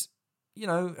Martinez, you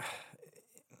know,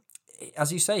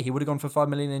 as you say, he would have gone for 5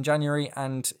 million in January,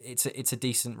 and it's a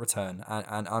decent return.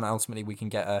 And ultimately we can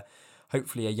get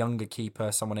hopefully a younger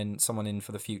keeper, someone in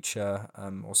for the future,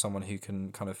 or someone who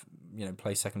can kind of, you know,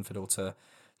 play second fiddle to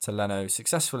Leno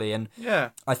successfully. And yeah,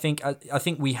 I think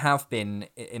we have been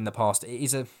in the past. It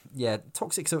is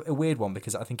toxic's a weird one,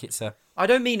 because I think it's I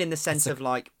don't mean in the sense of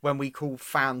like when we call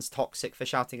fans toxic for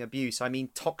shouting abuse. I mean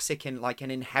toxic in like an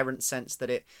inherent sense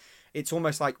that it's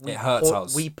almost like it hurts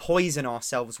us. We poison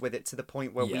ourselves with it to the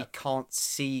point where we can't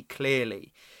see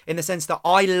clearly. In the sense that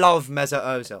I love Mesut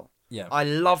Ozil. Yeah, I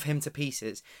love him to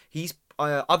pieces. He's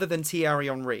other than Thierry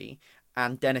Henry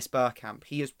and Dennis Bergkamp,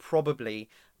 he is probably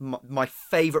my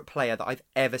favourite player that I've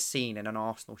ever seen in an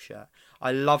Arsenal shirt.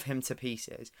 I love him to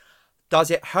pieces.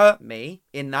 Does it hurt me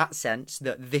in that sense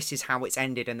that this is how it's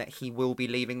ended and that he will be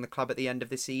leaving the club at the end of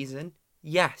the season?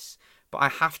 Yes. But I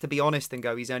have to be honest and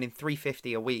go, he's earning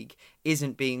 $350 a week,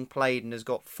 isn't being played, and has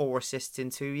got 4 assists in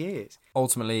 2 years.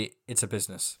 Ultimately, it's a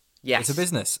business. Yes. It's a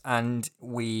business. And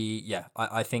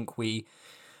I think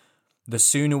the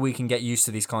sooner we can get used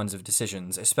to these kinds of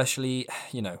decisions, especially,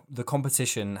 you know, the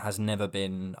competition has never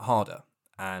been harder.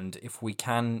 And if we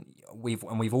can, we've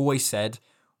always said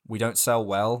we don't sell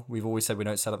well. We've always said we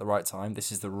don't sell at the right time.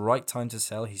 This is the right time to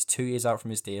sell. He's 2 years out from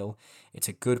his deal. It's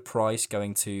a good price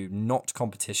going to not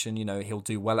competition. You know, he'll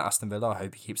do well at Aston Villa. I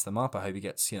hope he keeps them up. I hope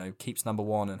he keeps number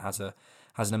one and has an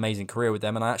amazing career with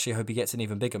them. And I actually hope he gets an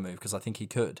even bigger move, because I think he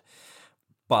could.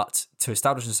 But to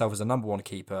establish himself as a number one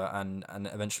keeper and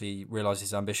eventually realise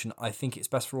his ambition, I think it's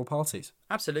best for all parties.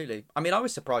 Absolutely. I mean, I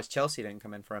was surprised Chelsea didn't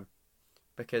come in for him,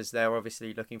 because they're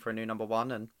obviously looking for a new number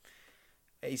one. And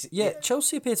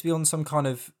Chelsea appear to be on some kind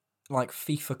of like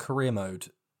FIFA career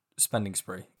mode spending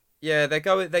spree. Yeah,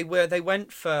 They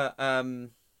went for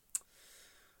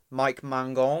Mike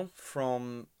Mangon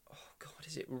from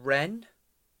is it Rennes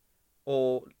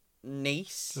or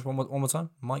Nice? Just one more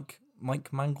time, Mike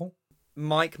Mangon.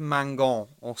 Mike Mangon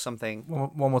or something.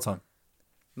 One more time.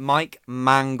 Mike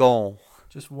Mangon.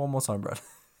 Just one more time, Brad.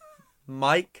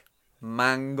 Mike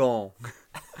Mangon.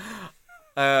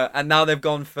 And now they've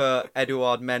gone for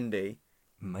Edouard Mendy.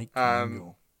 Mike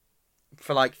Mangon.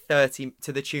 For like 30,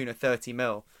 to the tune of 30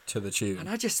 mil. To the tune. And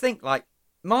I just think like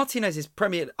Martinez is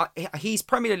he's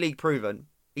Premier League proven.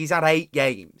 He's had 8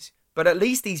 games. But at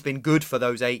least he's been good for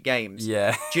those 8 games.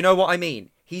 Yeah. Do you know what I mean?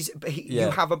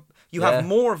 You have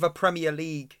more of a Premier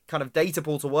League kind of data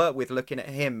pool to work with looking at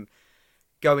him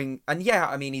going, and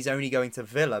I mean he's only going to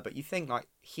Villa, but you think like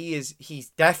he's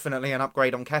definitely an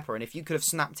upgrade on Kepa, and if you could have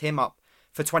snapped him up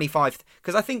for 25,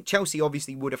 because I think Chelsea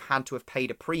obviously would have had to have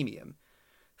paid a premium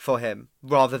for him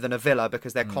rather than a Villa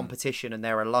because they're competition and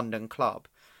they're a London club.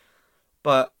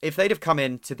 But if they'd have come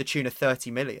in to the tune of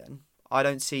 30 million, I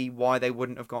don't see why they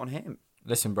wouldn't have gotten him.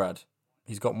 Listen, Brad,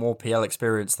 he's got more PL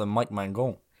experience than Mike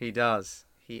Mangon. He does.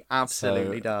 He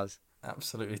absolutely does.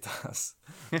 Absolutely does.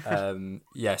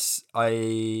 Yes,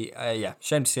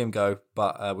 shame to see him go,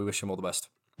 but we wish him all the best.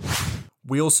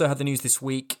 We also had the news this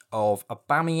week of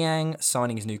Aubameyang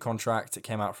signing his new contract. It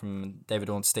came out from David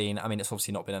Ornstein. I mean, it's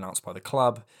obviously not been announced by the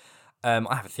club. I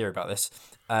have a theory about this.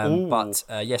 But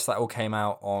yes, that all came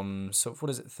out on, so what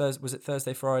is it, was it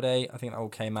Thursday, Friday? I think that all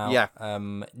came out. Yeah.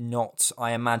 Not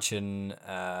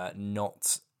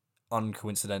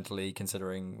uncoincidentally,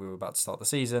 considering we were about to start the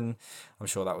season. I'm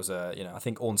sure that was I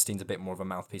think Ornstein's a bit more of a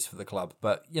mouthpiece for the club,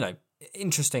 but,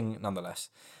 interesting nonetheless.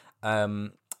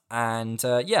 And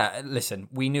listen,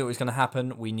 we knew it was going to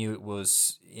happen. We knew it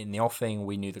was in the offing.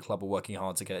 We knew the club were working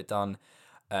hard to get it done.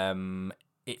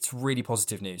 It's really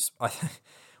positive news.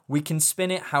 We can spin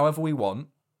it however we want,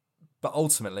 but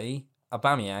ultimately,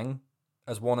 Aubameyang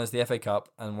has won us the FA Cup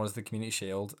and won us the Community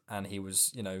Shield, and he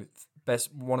was,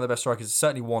 one of the best strikers,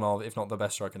 certainly one of, if not the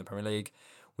best striker in the Premier League.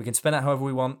 We can spin it however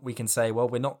we want. We can say, well,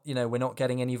 we're not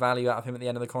getting any value out of him at the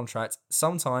end of the contract.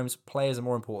 Sometimes players are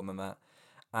more important than that.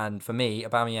 And for me,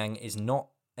 Aubameyang is not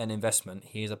an investment.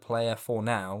 He is a player for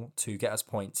now to get us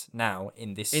points now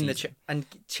in this season. And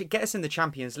to get us in the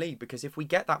Champions League, because if we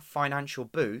get that financial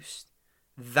boost,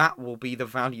 that will be the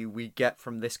value we get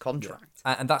from this contract.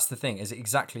 Yeah. And that's the thing, is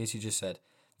exactly as you just said.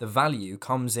 The value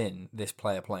comes in this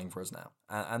player playing for us now.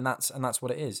 And that's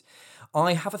what it is.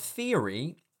 I have a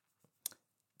theory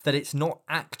that it's not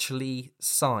actually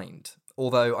signed.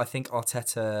 Although I think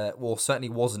Arteta, certainly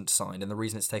wasn't signed, and the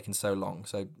reason it's taken so long.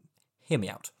 So, hear me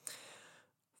out.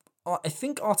 I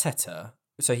think Arteta.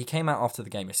 So he came out after the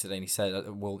game yesterday, and he said,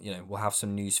 "We'll have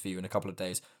some news for you in a couple of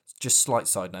days." Just slight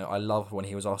side note: I love when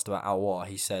he was asked about Aouar.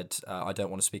 He said, "I don't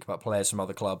want to speak about players from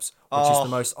other clubs," which is the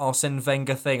most Arsene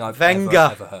Wenger thing I've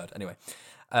ever heard. Anyway,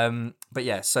 but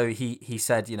yeah, so he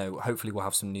said, hopefully we'll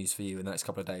have some news for you in the next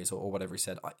couple of days, or whatever he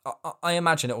said. I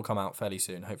imagine it will come out fairly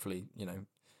soon. Hopefully,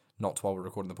 not while we're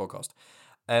recording the podcast.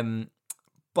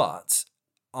 But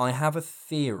I have a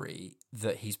theory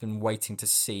that he's been waiting to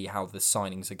see how the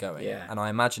signings are going. Yeah. And I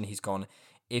imagine he's gone,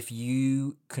 if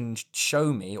you can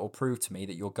show me or prove to me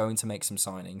that you're going to make some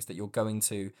signings, that you're going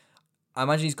to... I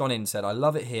imagine he's gone in and said, I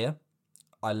love it here.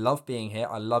 I love being here.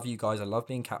 I love you guys. I love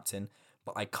being captain.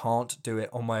 But I can't do it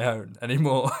on my own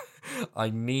anymore.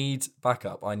 I need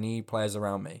backup. I need players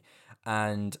around me.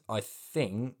 And I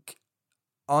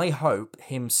hope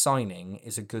him signing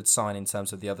is a good sign in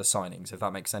terms of the other signings, if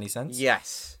that makes any sense.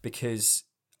 Yes. Because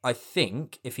I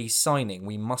think if he's signing,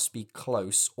 we must be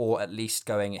close, or at least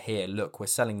going, here, look, we're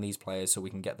selling these players so we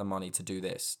can get the money to do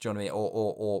this. Do you know what I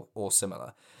mean? Or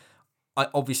similar. I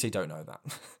obviously don't know that.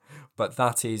 But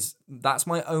that's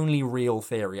my only real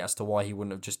theory as to why he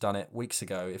wouldn't have just done it weeks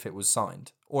ago if it was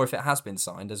signed. Or if it has been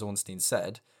signed, as Ornstein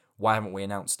said, why haven't we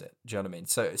announced it? Do you know what I mean?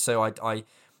 So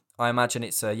I imagine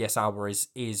it's yes, Alba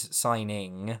is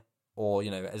signing, or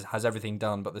has everything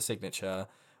done but the signature.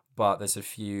 But there's a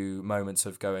few moments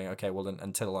of going, okay, well,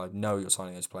 until I know you're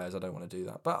signing those players, I don't want to do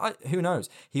that. But who knows?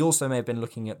 He also may have been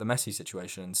looking at the Messi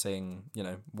situation and seeing,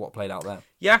 what played out there.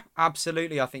 Yeah,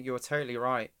 absolutely. I think you're totally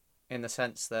right in the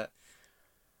sense that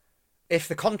if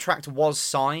the contract was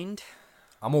signed,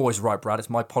 I'm always right, Brad. It's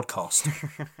my podcast,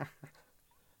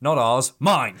 not ours,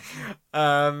 mine.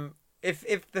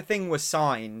 If the thing was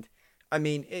signed, I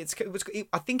mean, I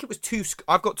think it was two.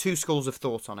 I've got two schools of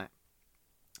thought on it.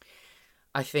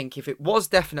 I think if it was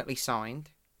definitely signed,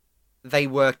 they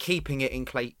were keeping it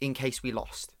in case we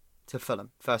lost to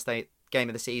Fulham. First game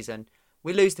of the season.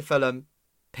 We lose to Fulham,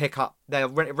 pick up. They'll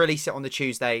release it on the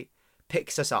Tuesday,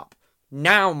 picks us up.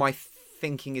 Now my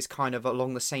thinking is kind of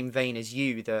along the same vein as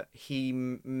you, that he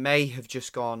may have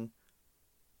just gone,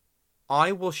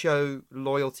 I will show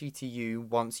loyalty to you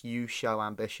once you show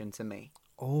ambition to me.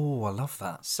 Oh, I love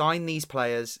that. Sign these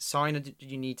players.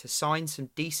 You need to sign some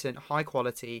decent, high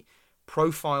quality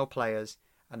profile players,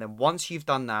 and then once you've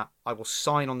done that, I will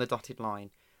sign on the dotted line.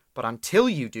 But until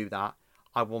you do that,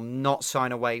 I will not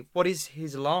sign away what is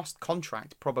his last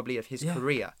contract probably of his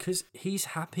career. Because he's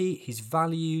happy, he's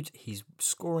valued, he's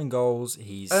scoring goals,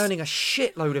 he's earning a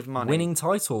shitload of money, winning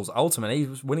titles. Ultimately,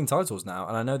 he's winning titles now,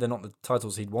 and I know they're not the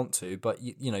titles he'd want to, but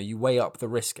you weigh up the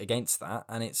risk against that,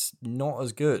 and it's not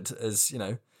as good as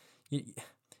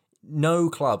no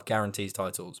club guarantees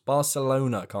titles.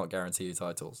 Barcelona can't guarantee you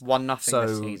titles. 1-0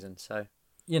 this season, so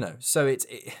so it's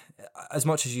as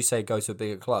much as you say go to a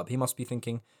bigger club, he must be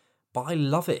thinking, but I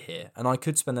love it here, and I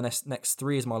could spend the next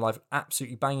 3 years of my life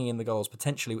absolutely banging in the goals,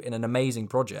 potentially in an amazing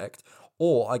project,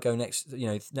 or I go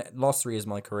last 3 years of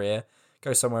my career,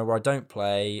 go somewhere where I don't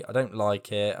play, I don't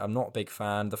like it, I'm not a big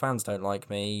fan, the fans don't like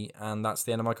me, and that's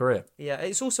the end of my career. Yeah,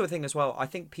 it's also a thing as well. I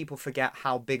think people forget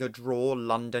how big a draw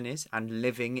London is, and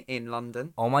living in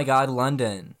London. Oh my God,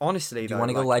 London! Honestly, do you want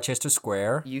to go Leicester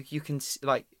Square? You've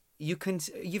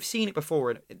seen it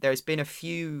before. There's been a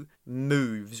few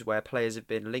moves where players have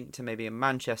been linked to maybe a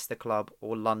Manchester club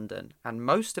or London, and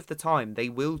most of the time they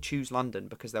will choose London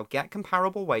because they'll get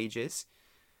comparable wages,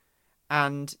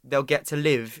 and they'll get to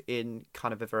live in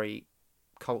kind of a very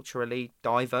culturally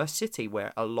diverse city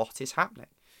where a lot is happening.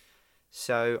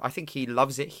 So I think he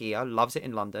loves it here, loves it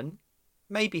in London.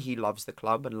 Maybe he loves the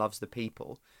club and loves the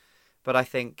people, but I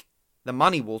think the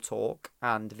money will talk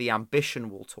and the ambition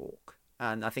will talk.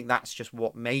 And I think that's just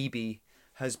what maybe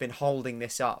has been holding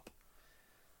this up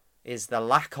is the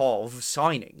lack of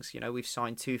signings. We've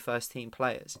signed 2 first-team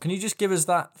players. Can you just give us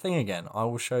that thing again? I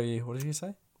will show you. What did you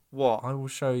say? What? I will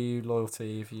show you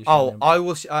loyalty if you show me. I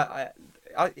will.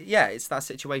 Yeah, it's that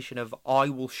situation of I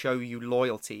will show you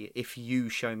loyalty if you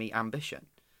show me ambition.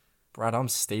 Brad, I'm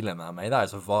stealing that, mate. That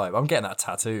is a vibe. I'm getting that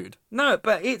tattooed. No,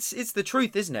 but it's the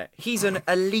truth, isn't it? He's an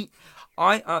elite.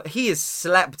 He is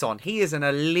slept on. He is an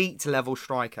elite level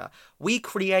striker. We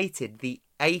created the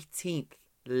 18th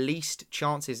least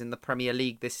chances in the Premier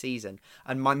League this season,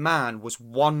 and my man was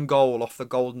 1 goal off the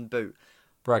Golden Boot.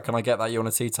 Brad, can I get that you on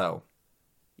a tea towel?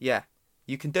 Yeah,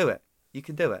 you can do it. You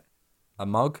can do it. A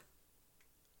mug?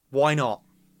 Why not?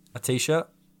 A t-shirt?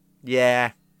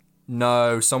 Yeah.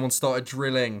 No, someone started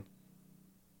drilling.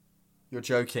 You're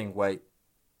joking. Wait.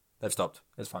 They've stopped.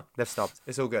 It's fine. They've stopped.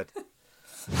 It's all good.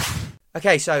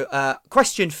 Okay, so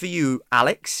question for you,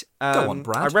 Alex. Go on,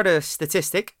 Brad. I read a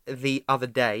statistic the other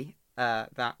day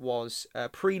that was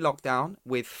pre-lockdown,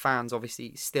 with fans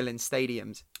obviously still in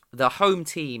stadiums. The home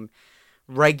team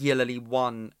regularly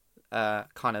won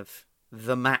kind of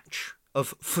the match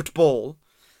of football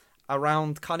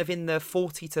around kind of in the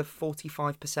 40 to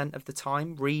 45% of the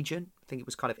time region. I think it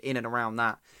was kind of in and around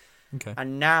that. Okay.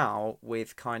 And now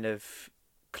with kind of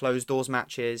closed doors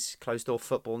matches, closed door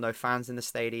football, no fans in the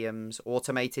stadiums,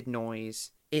 automated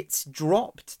noise, it's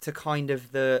dropped to kind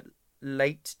of the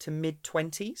late to mid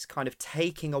 20s, kind of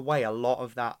taking away a lot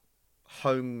of that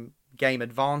home game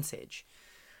advantage.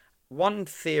 One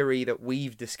theory that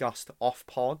we've discussed off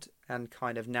pod, and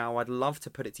kind of now I'd love to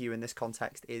put it to you in this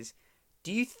context, is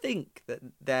do you think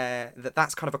that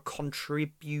that's kind of a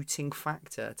contributing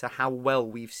factor to how well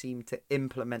we've seemed to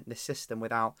implement this system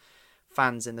without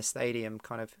fans in the stadium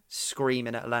kind of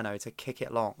screaming at Leno to kick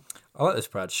it along? I like this,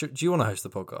 Brad. Do you want to host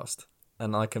the podcast?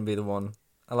 And I can be the one.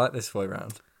 I like this way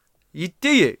round. Do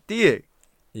you?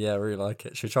 Yeah, I really like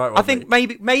it. Should we try it? I think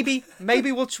maybe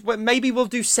we'll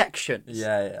do sections.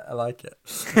 Yeah, I like it.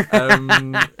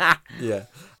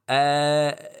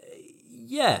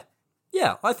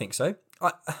 Yeah, I think so.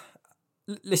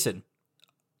 Listen,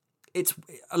 it's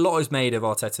a lot is made of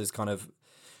Arteta's kind of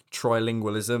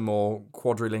trilingualism or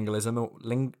quadrilingualism or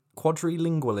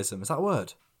quadrilingualism. Is that a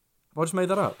word? Have I just made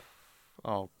that up?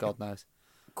 Oh, God knows.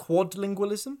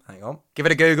 Quadlingualism? Hang on. Give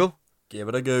it a Google. Give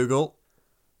it a Google.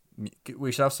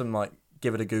 We should have some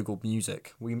give it a Google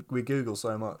music. We Google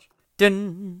so much.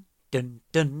 Dun dun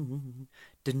dun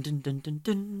dun dun dun dun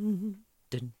dun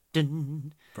dun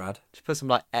dun. Brad, just put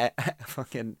some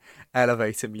fucking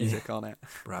elevator music on it.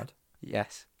 Brad.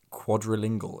 Yes.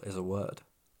 Quadrilingual is a word.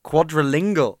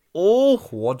 Quadrilingual. Oh,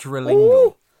 quadrilingual.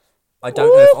 Ooh. I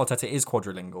don't know if Arteta is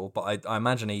quadrilingual, but I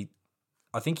imagine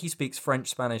I think he speaks French,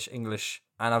 Spanish, English,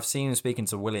 and I've seen him speaking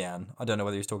to Willian. I don't know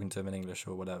whether he's talking to him in English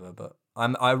or whatever, but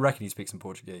I reckon he speaks in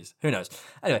Portuguese. Who knows?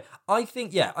 Anyway, I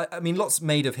think, I mean, lots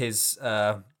made of his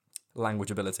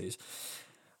language abilities.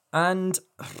 And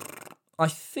I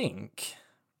think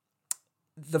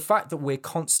the fact that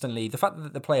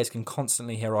the players can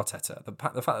constantly hear Arteta, the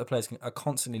fact that the players are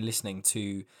constantly listening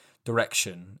to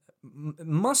direction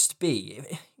must be,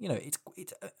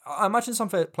 I imagine some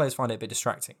players find it a bit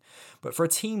distracting, but for a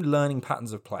team learning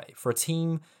patterns of play, for a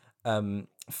team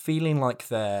feeling like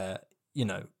they're,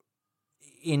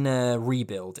 in a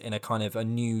rebuild, in a kind of a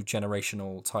new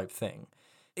generational type thing,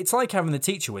 it's like having the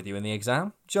teacher with you in the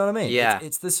exam. Do you know what I mean? Yeah.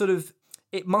 It's the sort of,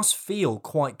 it must feel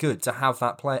quite good to have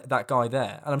that guy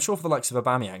there. And I'm sure for the likes of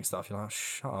Aubameyang and stuff, you're like,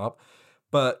 shut up.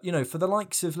 But, for the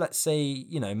likes of, let's say,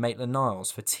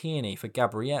 Maitland-Niles, for Tierney, for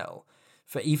Gabriel,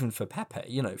 even for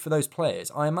Pepe, for those players,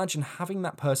 I imagine having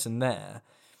that person there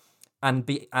and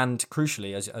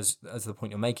crucially, as the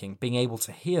point you're making, being able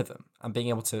to hear them and being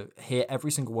able to hear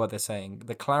every single word they're saying,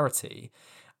 the clarity,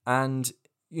 and,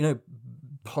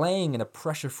 playing in a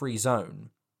pressure-free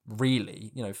zone,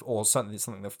 really, or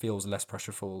something that feels less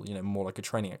pressureful, more like a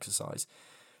training exercise,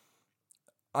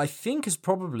 I think is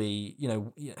probably,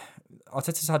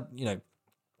 Arteta's had,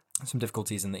 some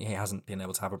difficulties in that he hasn't been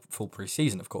able to have a full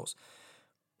pre-season, of course.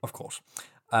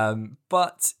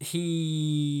 But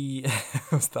he,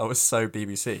 that was so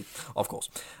BBC, of course.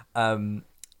 But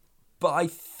I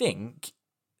think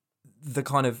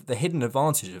the hidden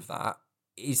advantage of that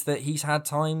is that he's had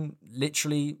time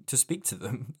literally to speak to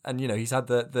them. And, he's had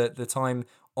the time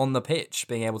on the pitch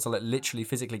being able to literally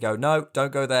physically go, no,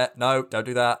 don't go there. No, don't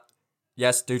do that.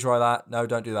 Yes, do try that. No,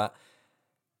 don't do that.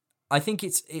 I think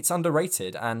it's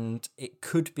underrated, and it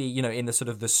could be, in the sort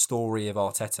of the story of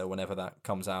Arteta whenever that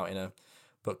comes out in a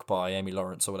book by Amy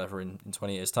Lawrence or whatever in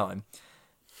 20 years' time.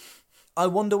 I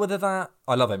wonder whether that...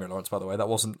 I love Amy Lawrence, by the way.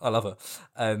 I love her.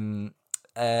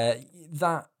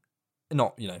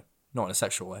 Not in a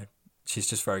sexual way. She's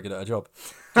just very good at her job.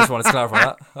 Just wanted to clarify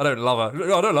that. I don't love her.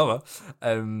 I don't love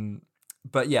her.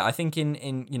 But yeah, I think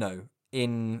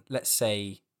in let's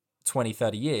say 20,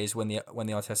 30 years, when the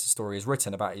Arteta story is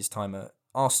written about his time at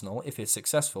Arsenal, if it's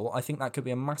successful, I think that could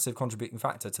be a massive contributing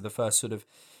factor to the first sort of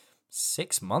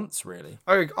 6 months, really.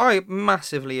 I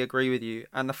massively agree with you.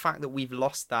 And the fact that we've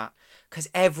lost that, because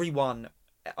everyone,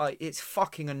 it's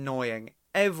fucking annoying.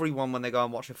 Everyone, when they go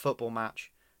and watch a football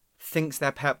match, thinks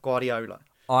they're Pep Guardiola.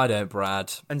 I don't,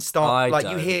 Brad. And start, I you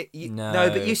don't. hear, No,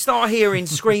 but you start hearing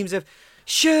screams of,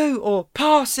 shoot, or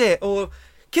pass it, or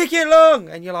kick it long.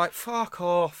 And you're like, fuck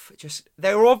off.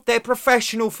 They're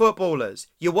professional footballers.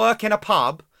 You work in a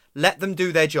pub, let them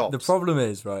do their jobs. The problem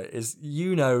is, right, is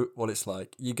you know what it's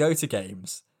like. You go to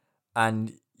games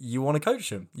and you want to coach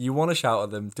them. You want to shout at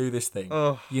them, do this thing.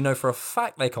 Ugh. You know for a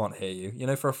fact they can't hear you. You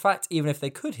know for a fact, even if they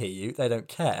could hear you, they don't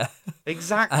care.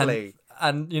 Exactly.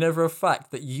 And you know for a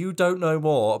fact that you don't know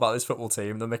more about this football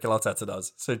team than Mikel Arteta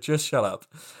does. So just shut up.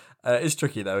 It's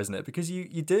tricky though, isn't it? Because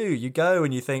you go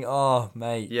and you think, oh,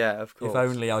 mate. Yeah, of course. If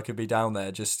only I could be down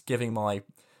there just giving my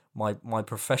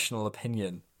professional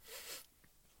opinion.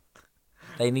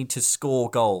 They need to score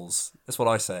goals. That's what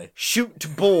I say.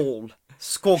 Shoot ball.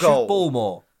 Score goal. Shoot ball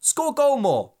more. Score goal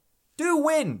more. Do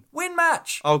win. Win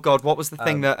match. Oh God, what was the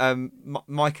thing that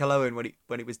Michael Owen,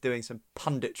 when he was doing some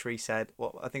punditry, said?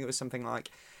 I think it was something like,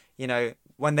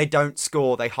 when they don't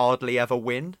score, they hardly ever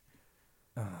win.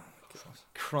 Oh, God.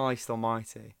 Christ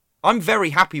almighty. I'm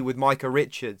very happy with Micah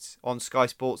Richards on Sky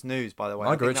Sports News, by the way.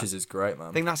 Micah Richards is great, man.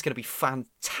 I think that's going to be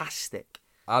fantastic.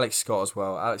 Alex Scott as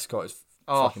well. Alex Scott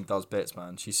fucking does bits,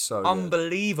 man. She's so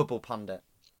unbelievable good. Pundit.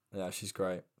 Yeah, she's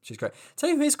great. Tell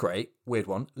you who is great, weird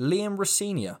one, Liam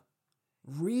Rossini.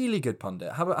 Really good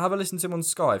pundit. Have a listen to him on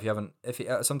Sky if you haven't.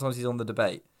 Sometimes he's on the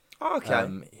debate. Oh, okay,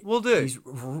 we'll do. He's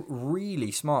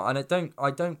really smart, and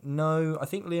I don't know. I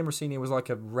think Liam Rossini was like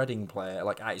a Reading player,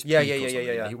 like at his peak.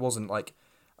 Yeah. He wasn't like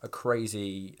a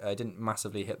crazy. Didn't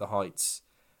massively hit the heights.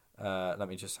 Let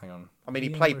me just hang on. I mean, he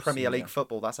played Premier League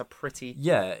football. That's a pretty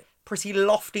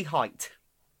lofty height.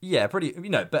 Yeah, pretty.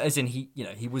 But as in he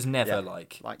was never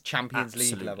like Champions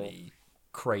League level,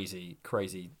 crazy.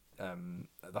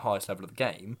 At the highest level of the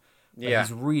game. But yeah,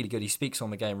 he's really good. He speaks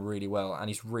on the game really well, and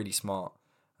he's really smart.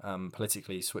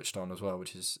 Politically switched on as well,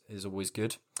 which is always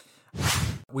good.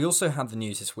 We also had the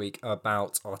news this week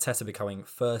about Arteta becoming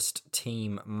first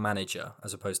team manager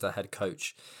as opposed to head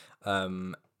coach.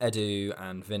 Edu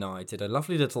and Vinay did a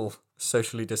lovely little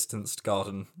socially distanced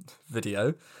garden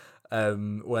video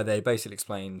where they basically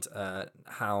explained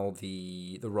how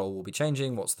the role will be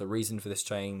changing, what's the reason for this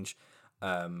change,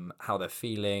 how they're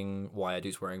feeling, why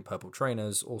Edu's wearing purple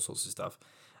trainers, all sorts of stuff.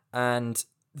 And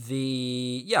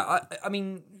I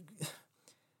mean,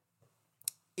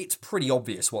 it's pretty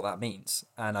obvious what that means,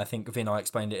 and I think Vinay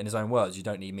explained it in his own words. You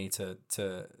don't need me to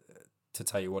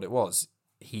tell you what it was.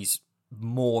 He's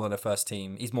more than a first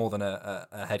team. He's more than a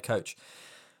head coach.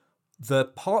 The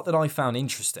part that I found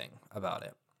interesting about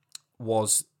it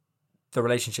was the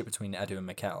relationship between Edu and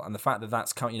Mikel, and the fact that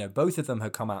that's come. Both of them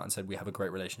have come out and said we have a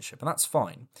great relationship, and that's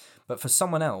fine. But for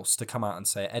someone else to come out and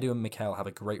say Edu and Mikel have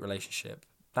a great relationship,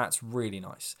 that's really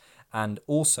nice. And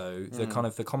also the kind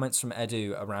of the comments from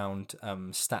Edu around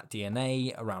stat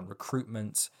DNA, around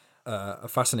recruitment, are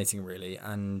fascinating, really.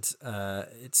 And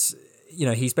it's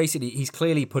he's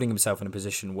clearly putting himself in a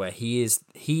position where he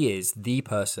is the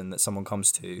person that someone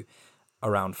comes to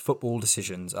around football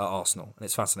decisions at Arsenal, and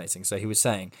it's fascinating. So he was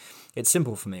saying, it's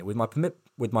simple for me. With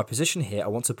my position here, I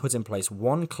want to put in place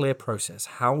one clear process: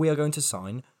 how we are going to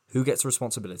sign, who gets the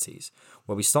responsibilities,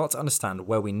 where we start to understand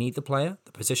where we need the player,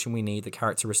 the position we need, the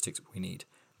characteristics we need.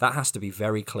 That has to be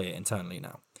very clear internally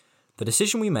now. The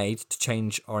decision we made to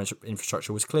change our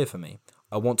infrastructure was clear for me.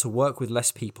 I want to work with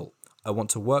less people. I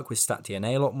want to work with Stat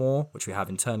DNA a lot more, which we have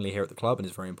internally here at the club and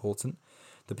is very important.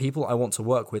 The people I want to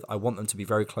work with, I want them to be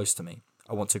very close to me.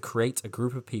 I want to create a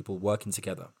group of people working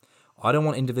together. I don't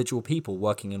want individual people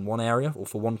working in one area or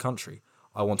for one country.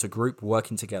 I want a group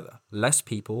working together, less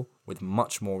people with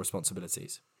much more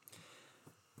responsibilities.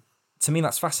 To me,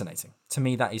 that's fascinating. To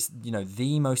me, that is,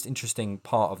 the most interesting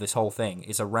part of this whole thing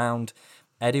is around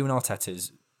Edu and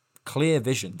Arteta's clear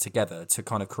vision together to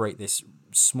kind of create this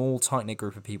small, tight-knit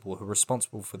group of people who are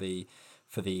responsible for the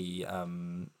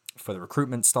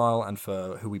recruitment style and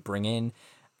for who we bring in,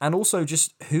 and also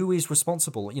just who is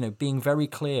responsible. Being very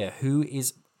clear who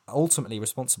is ultimately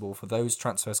responsible for those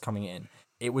transfers coming in.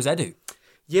 It was Edu.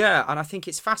 Yeah, and I think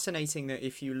it's fascinating that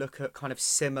if you look at kind of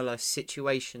similar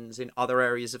situations in other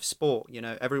areas of sport,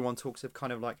 everyone talks of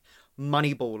kind of like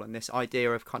Moneyball and this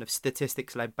idea of kind of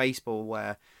statistics-led baseball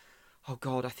where, oh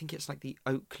God, I think it's like the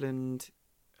Oakland,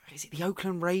 is it the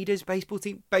Oakland Raiders baseball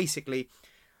team? Basically,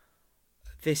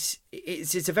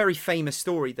 it's a very famous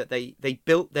story that they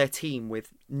built their team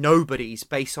with nobodies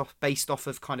based off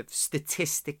of kind of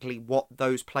statistically what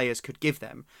those players could give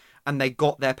them, and they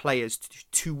got their players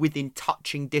to within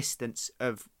touching distance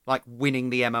of like winning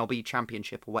the MLB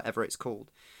championship or whatever it's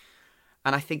called.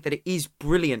 And I think that it is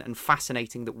brilliant and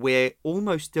fascinating that we're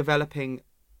almost developing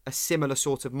a similar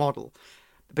sort of model.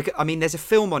 Because, I mean, there's a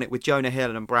film on it with Jonah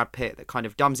Hill and Brad Pitt that kind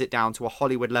of dumbs it down to a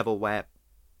Hollywood level where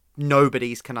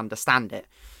nobodies can understand it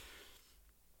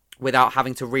without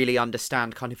having to really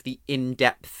understand kind of the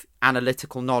in-depth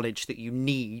analytical knowledge that you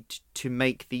need to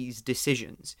make these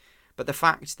decisions. But the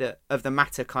fact that of the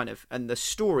matter kind of, and the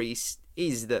stories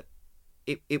is that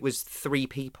it was three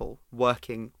people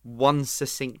working one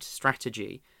succinct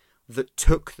strategy that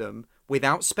took them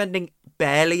without spending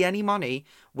barely any money,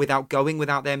 without going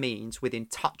without their means, within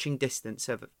touching distance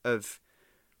of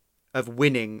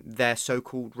winning their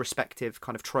so-called respective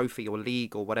kind of trophy or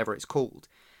league or whatever it's called.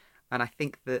 And I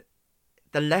think that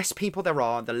the less people there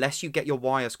are, the less you get your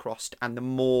wires crossed and the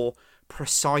more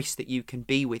precise that you can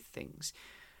be with things.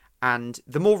 And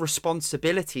the more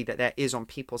responsibility that there is on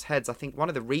people's heads. I think one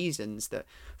of the reasons that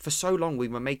for so long we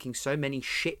were making so many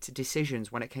shit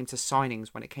decisions when it came to signings,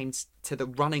 when it came to the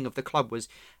running of the club, was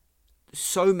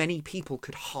so many people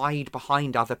could hide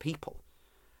behind other people.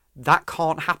 That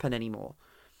can't happen anymore.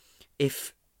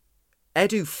 If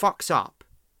Edu fucks up,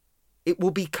 it will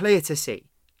be clear to see.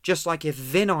 Just like if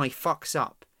Vinay fucks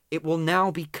up, it will now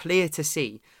be clear to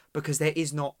see, because there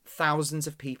is not thousands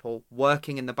of people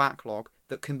working in the backlog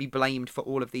that can be blamed for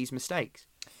all of these mistakes.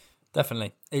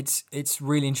 Definitely. It's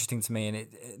really interesting to me, and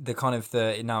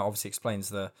it now obviously explains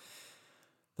the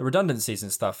redundancies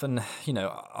and stuff. And, you know,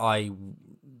 I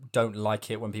don't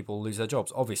like it when people lose their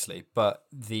jobs, obviously, but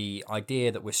the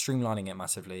idea that we're streamlining it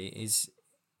massively is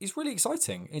really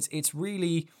exciting. It's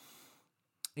really,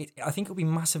 I think it'll be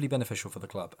massively beneficial for the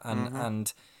club.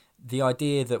 And the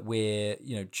idea that we're,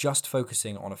 you know, just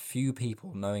focusing on a few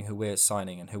people knowing who we're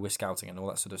signing and who we're scouting and all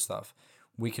that sort of stuff.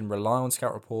 We can rely on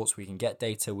scout reports, we can get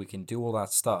data, we can do all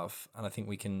that stuff. And I think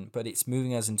we can, but it's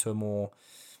moving us into a more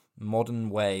modern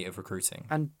way of recruiting.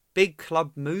 And big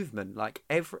club movement, like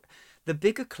the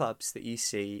bigger clubs that you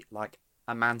see, like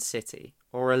a Man City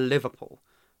or a Liverpool,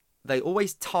 they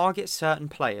always target certain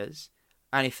players.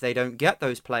 And if they don't get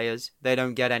those players, they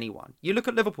don't get anyone. You look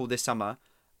at Liverpool this summer,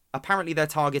 apparently they're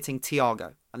targeting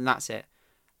Thiago, and that's it.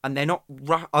 And they're not,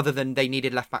 other than they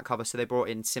needed left-back cover, so they brought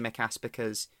in Tsimikas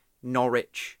because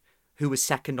Norwich, who was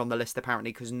second on the list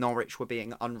apparently, because Norwich were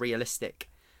being unrealistic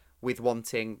with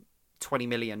wanting 20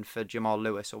 million for Jamal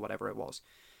Lewis or whatever it was.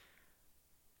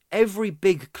 Every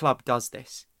big club does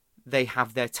this. They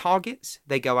have their targets,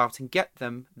 they go out and get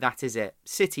them, that is it.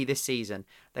 City this season,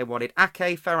 they wanted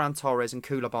Ake, Ferran Torres and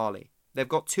Koulibaly. They've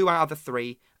got 2 out of the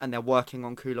 3 and they're working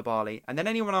on Koulibaly. And then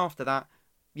anyone after that,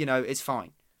 you know, it's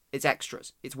fine. It's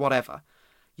extras. It's whatever.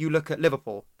 You look at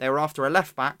Liverpool, they were after a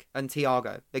left-back and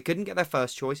Thiago. They couldn't get their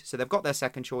first choice, so they've got their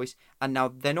second choice, and now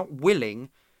they're not willing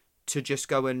to just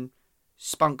go and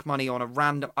spunk money on a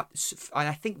random...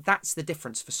 I think that's the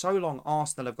difference. For so long,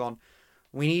 Arsenal have gone,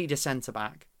 we need a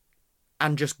centre-back,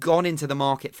 and just gone into the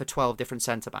market for 12 different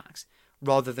centre-backs,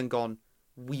 rather than gone,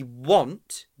 we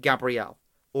want Gabriel,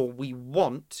 or we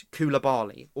want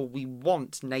Koulibaly, or we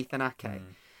want Nathan Ake.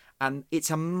 And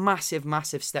it's a massive,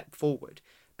 massive step forward,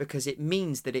 because it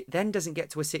means that it then doesn't get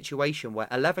to a situation where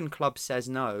 11 clubs says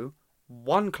no,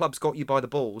 one club's got you by the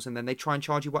balls, and then they try and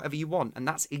charge you whatever you want. And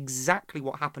that's exactly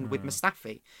what happened with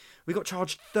Mustafi. We got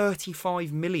charged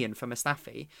 35 million for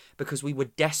Mustafi because we were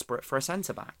desperate for a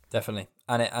centre-back. Definitely.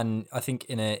 And I think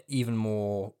in an even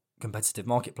more competitive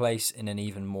marketplace, in an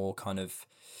even more kind of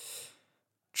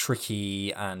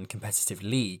tricky and competitive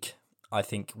league, I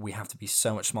think we have to be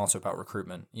so much smarter about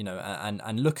recruitment, you know,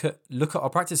 and look at our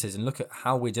practices and look at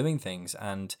how we're doing things.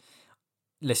 And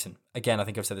listen, again, I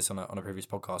think I've said this on a previous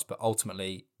podcast, but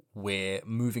ultimately we're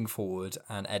moving forward,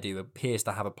 and Edu appears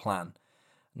to have a plan.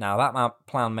 Now that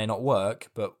plan may not work,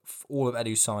 but all of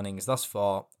Edu's signings thus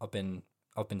far, I've been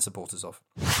supporters of.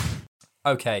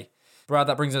 Okay, Brad,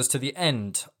 that brings us to the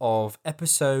end of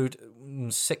episode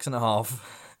 6.5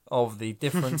 of the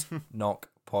Different Knock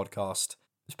podcast.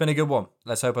 It's been a good one.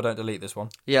 Let's hope I don't delete this one.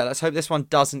 Yeah, let's hope this one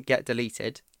doesn't get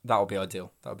deleted. That would be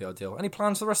ideal. Any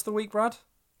plans for the rest of the week, Brad?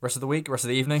 Rest of the week? Rest of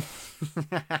the evening?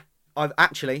 I've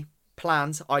actually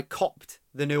plans. I copped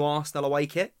the new Arsenal away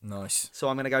kit. Nice. So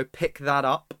I'm going to go pick that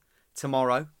up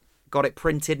tomorrow. Got it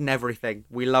printed and everything.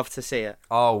 We love to see it.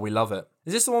 Oh, we love it.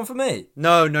 Is this the one for me?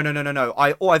 No.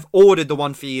 I've ordered the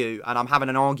one for you, and I'm having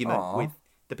an argument with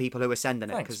the people who are sending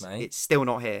it because it's still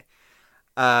not here.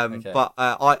 Okay. But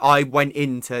I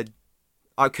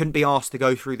couldn't be asked to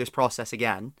go through this process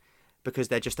again because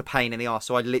they're just a pain in the arse.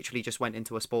 So I literally just went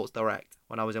into a Sports Direct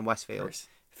when I was in Westfield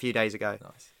a few days ago.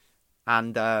 Nice.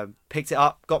 And picked it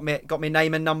up, got me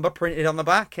name and number printed on the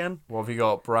back. And what have you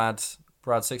got, Brad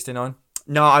 69?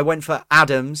 No, I went for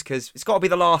Adams because it's got to be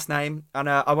the last name. And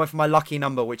I went for my lucky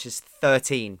number, which is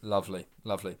 13. Lovely.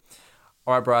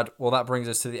 All right, Brad. Well, that brings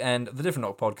us to the end of the Different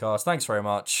Knock podcast. Thanks very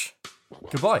much.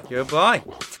 Goodbye. Goodbye.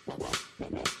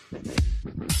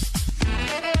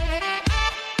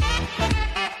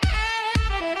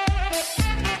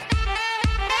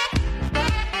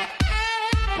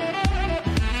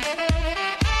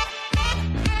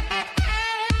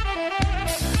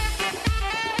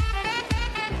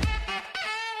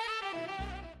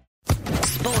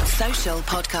 Sports Social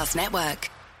Podcast Network.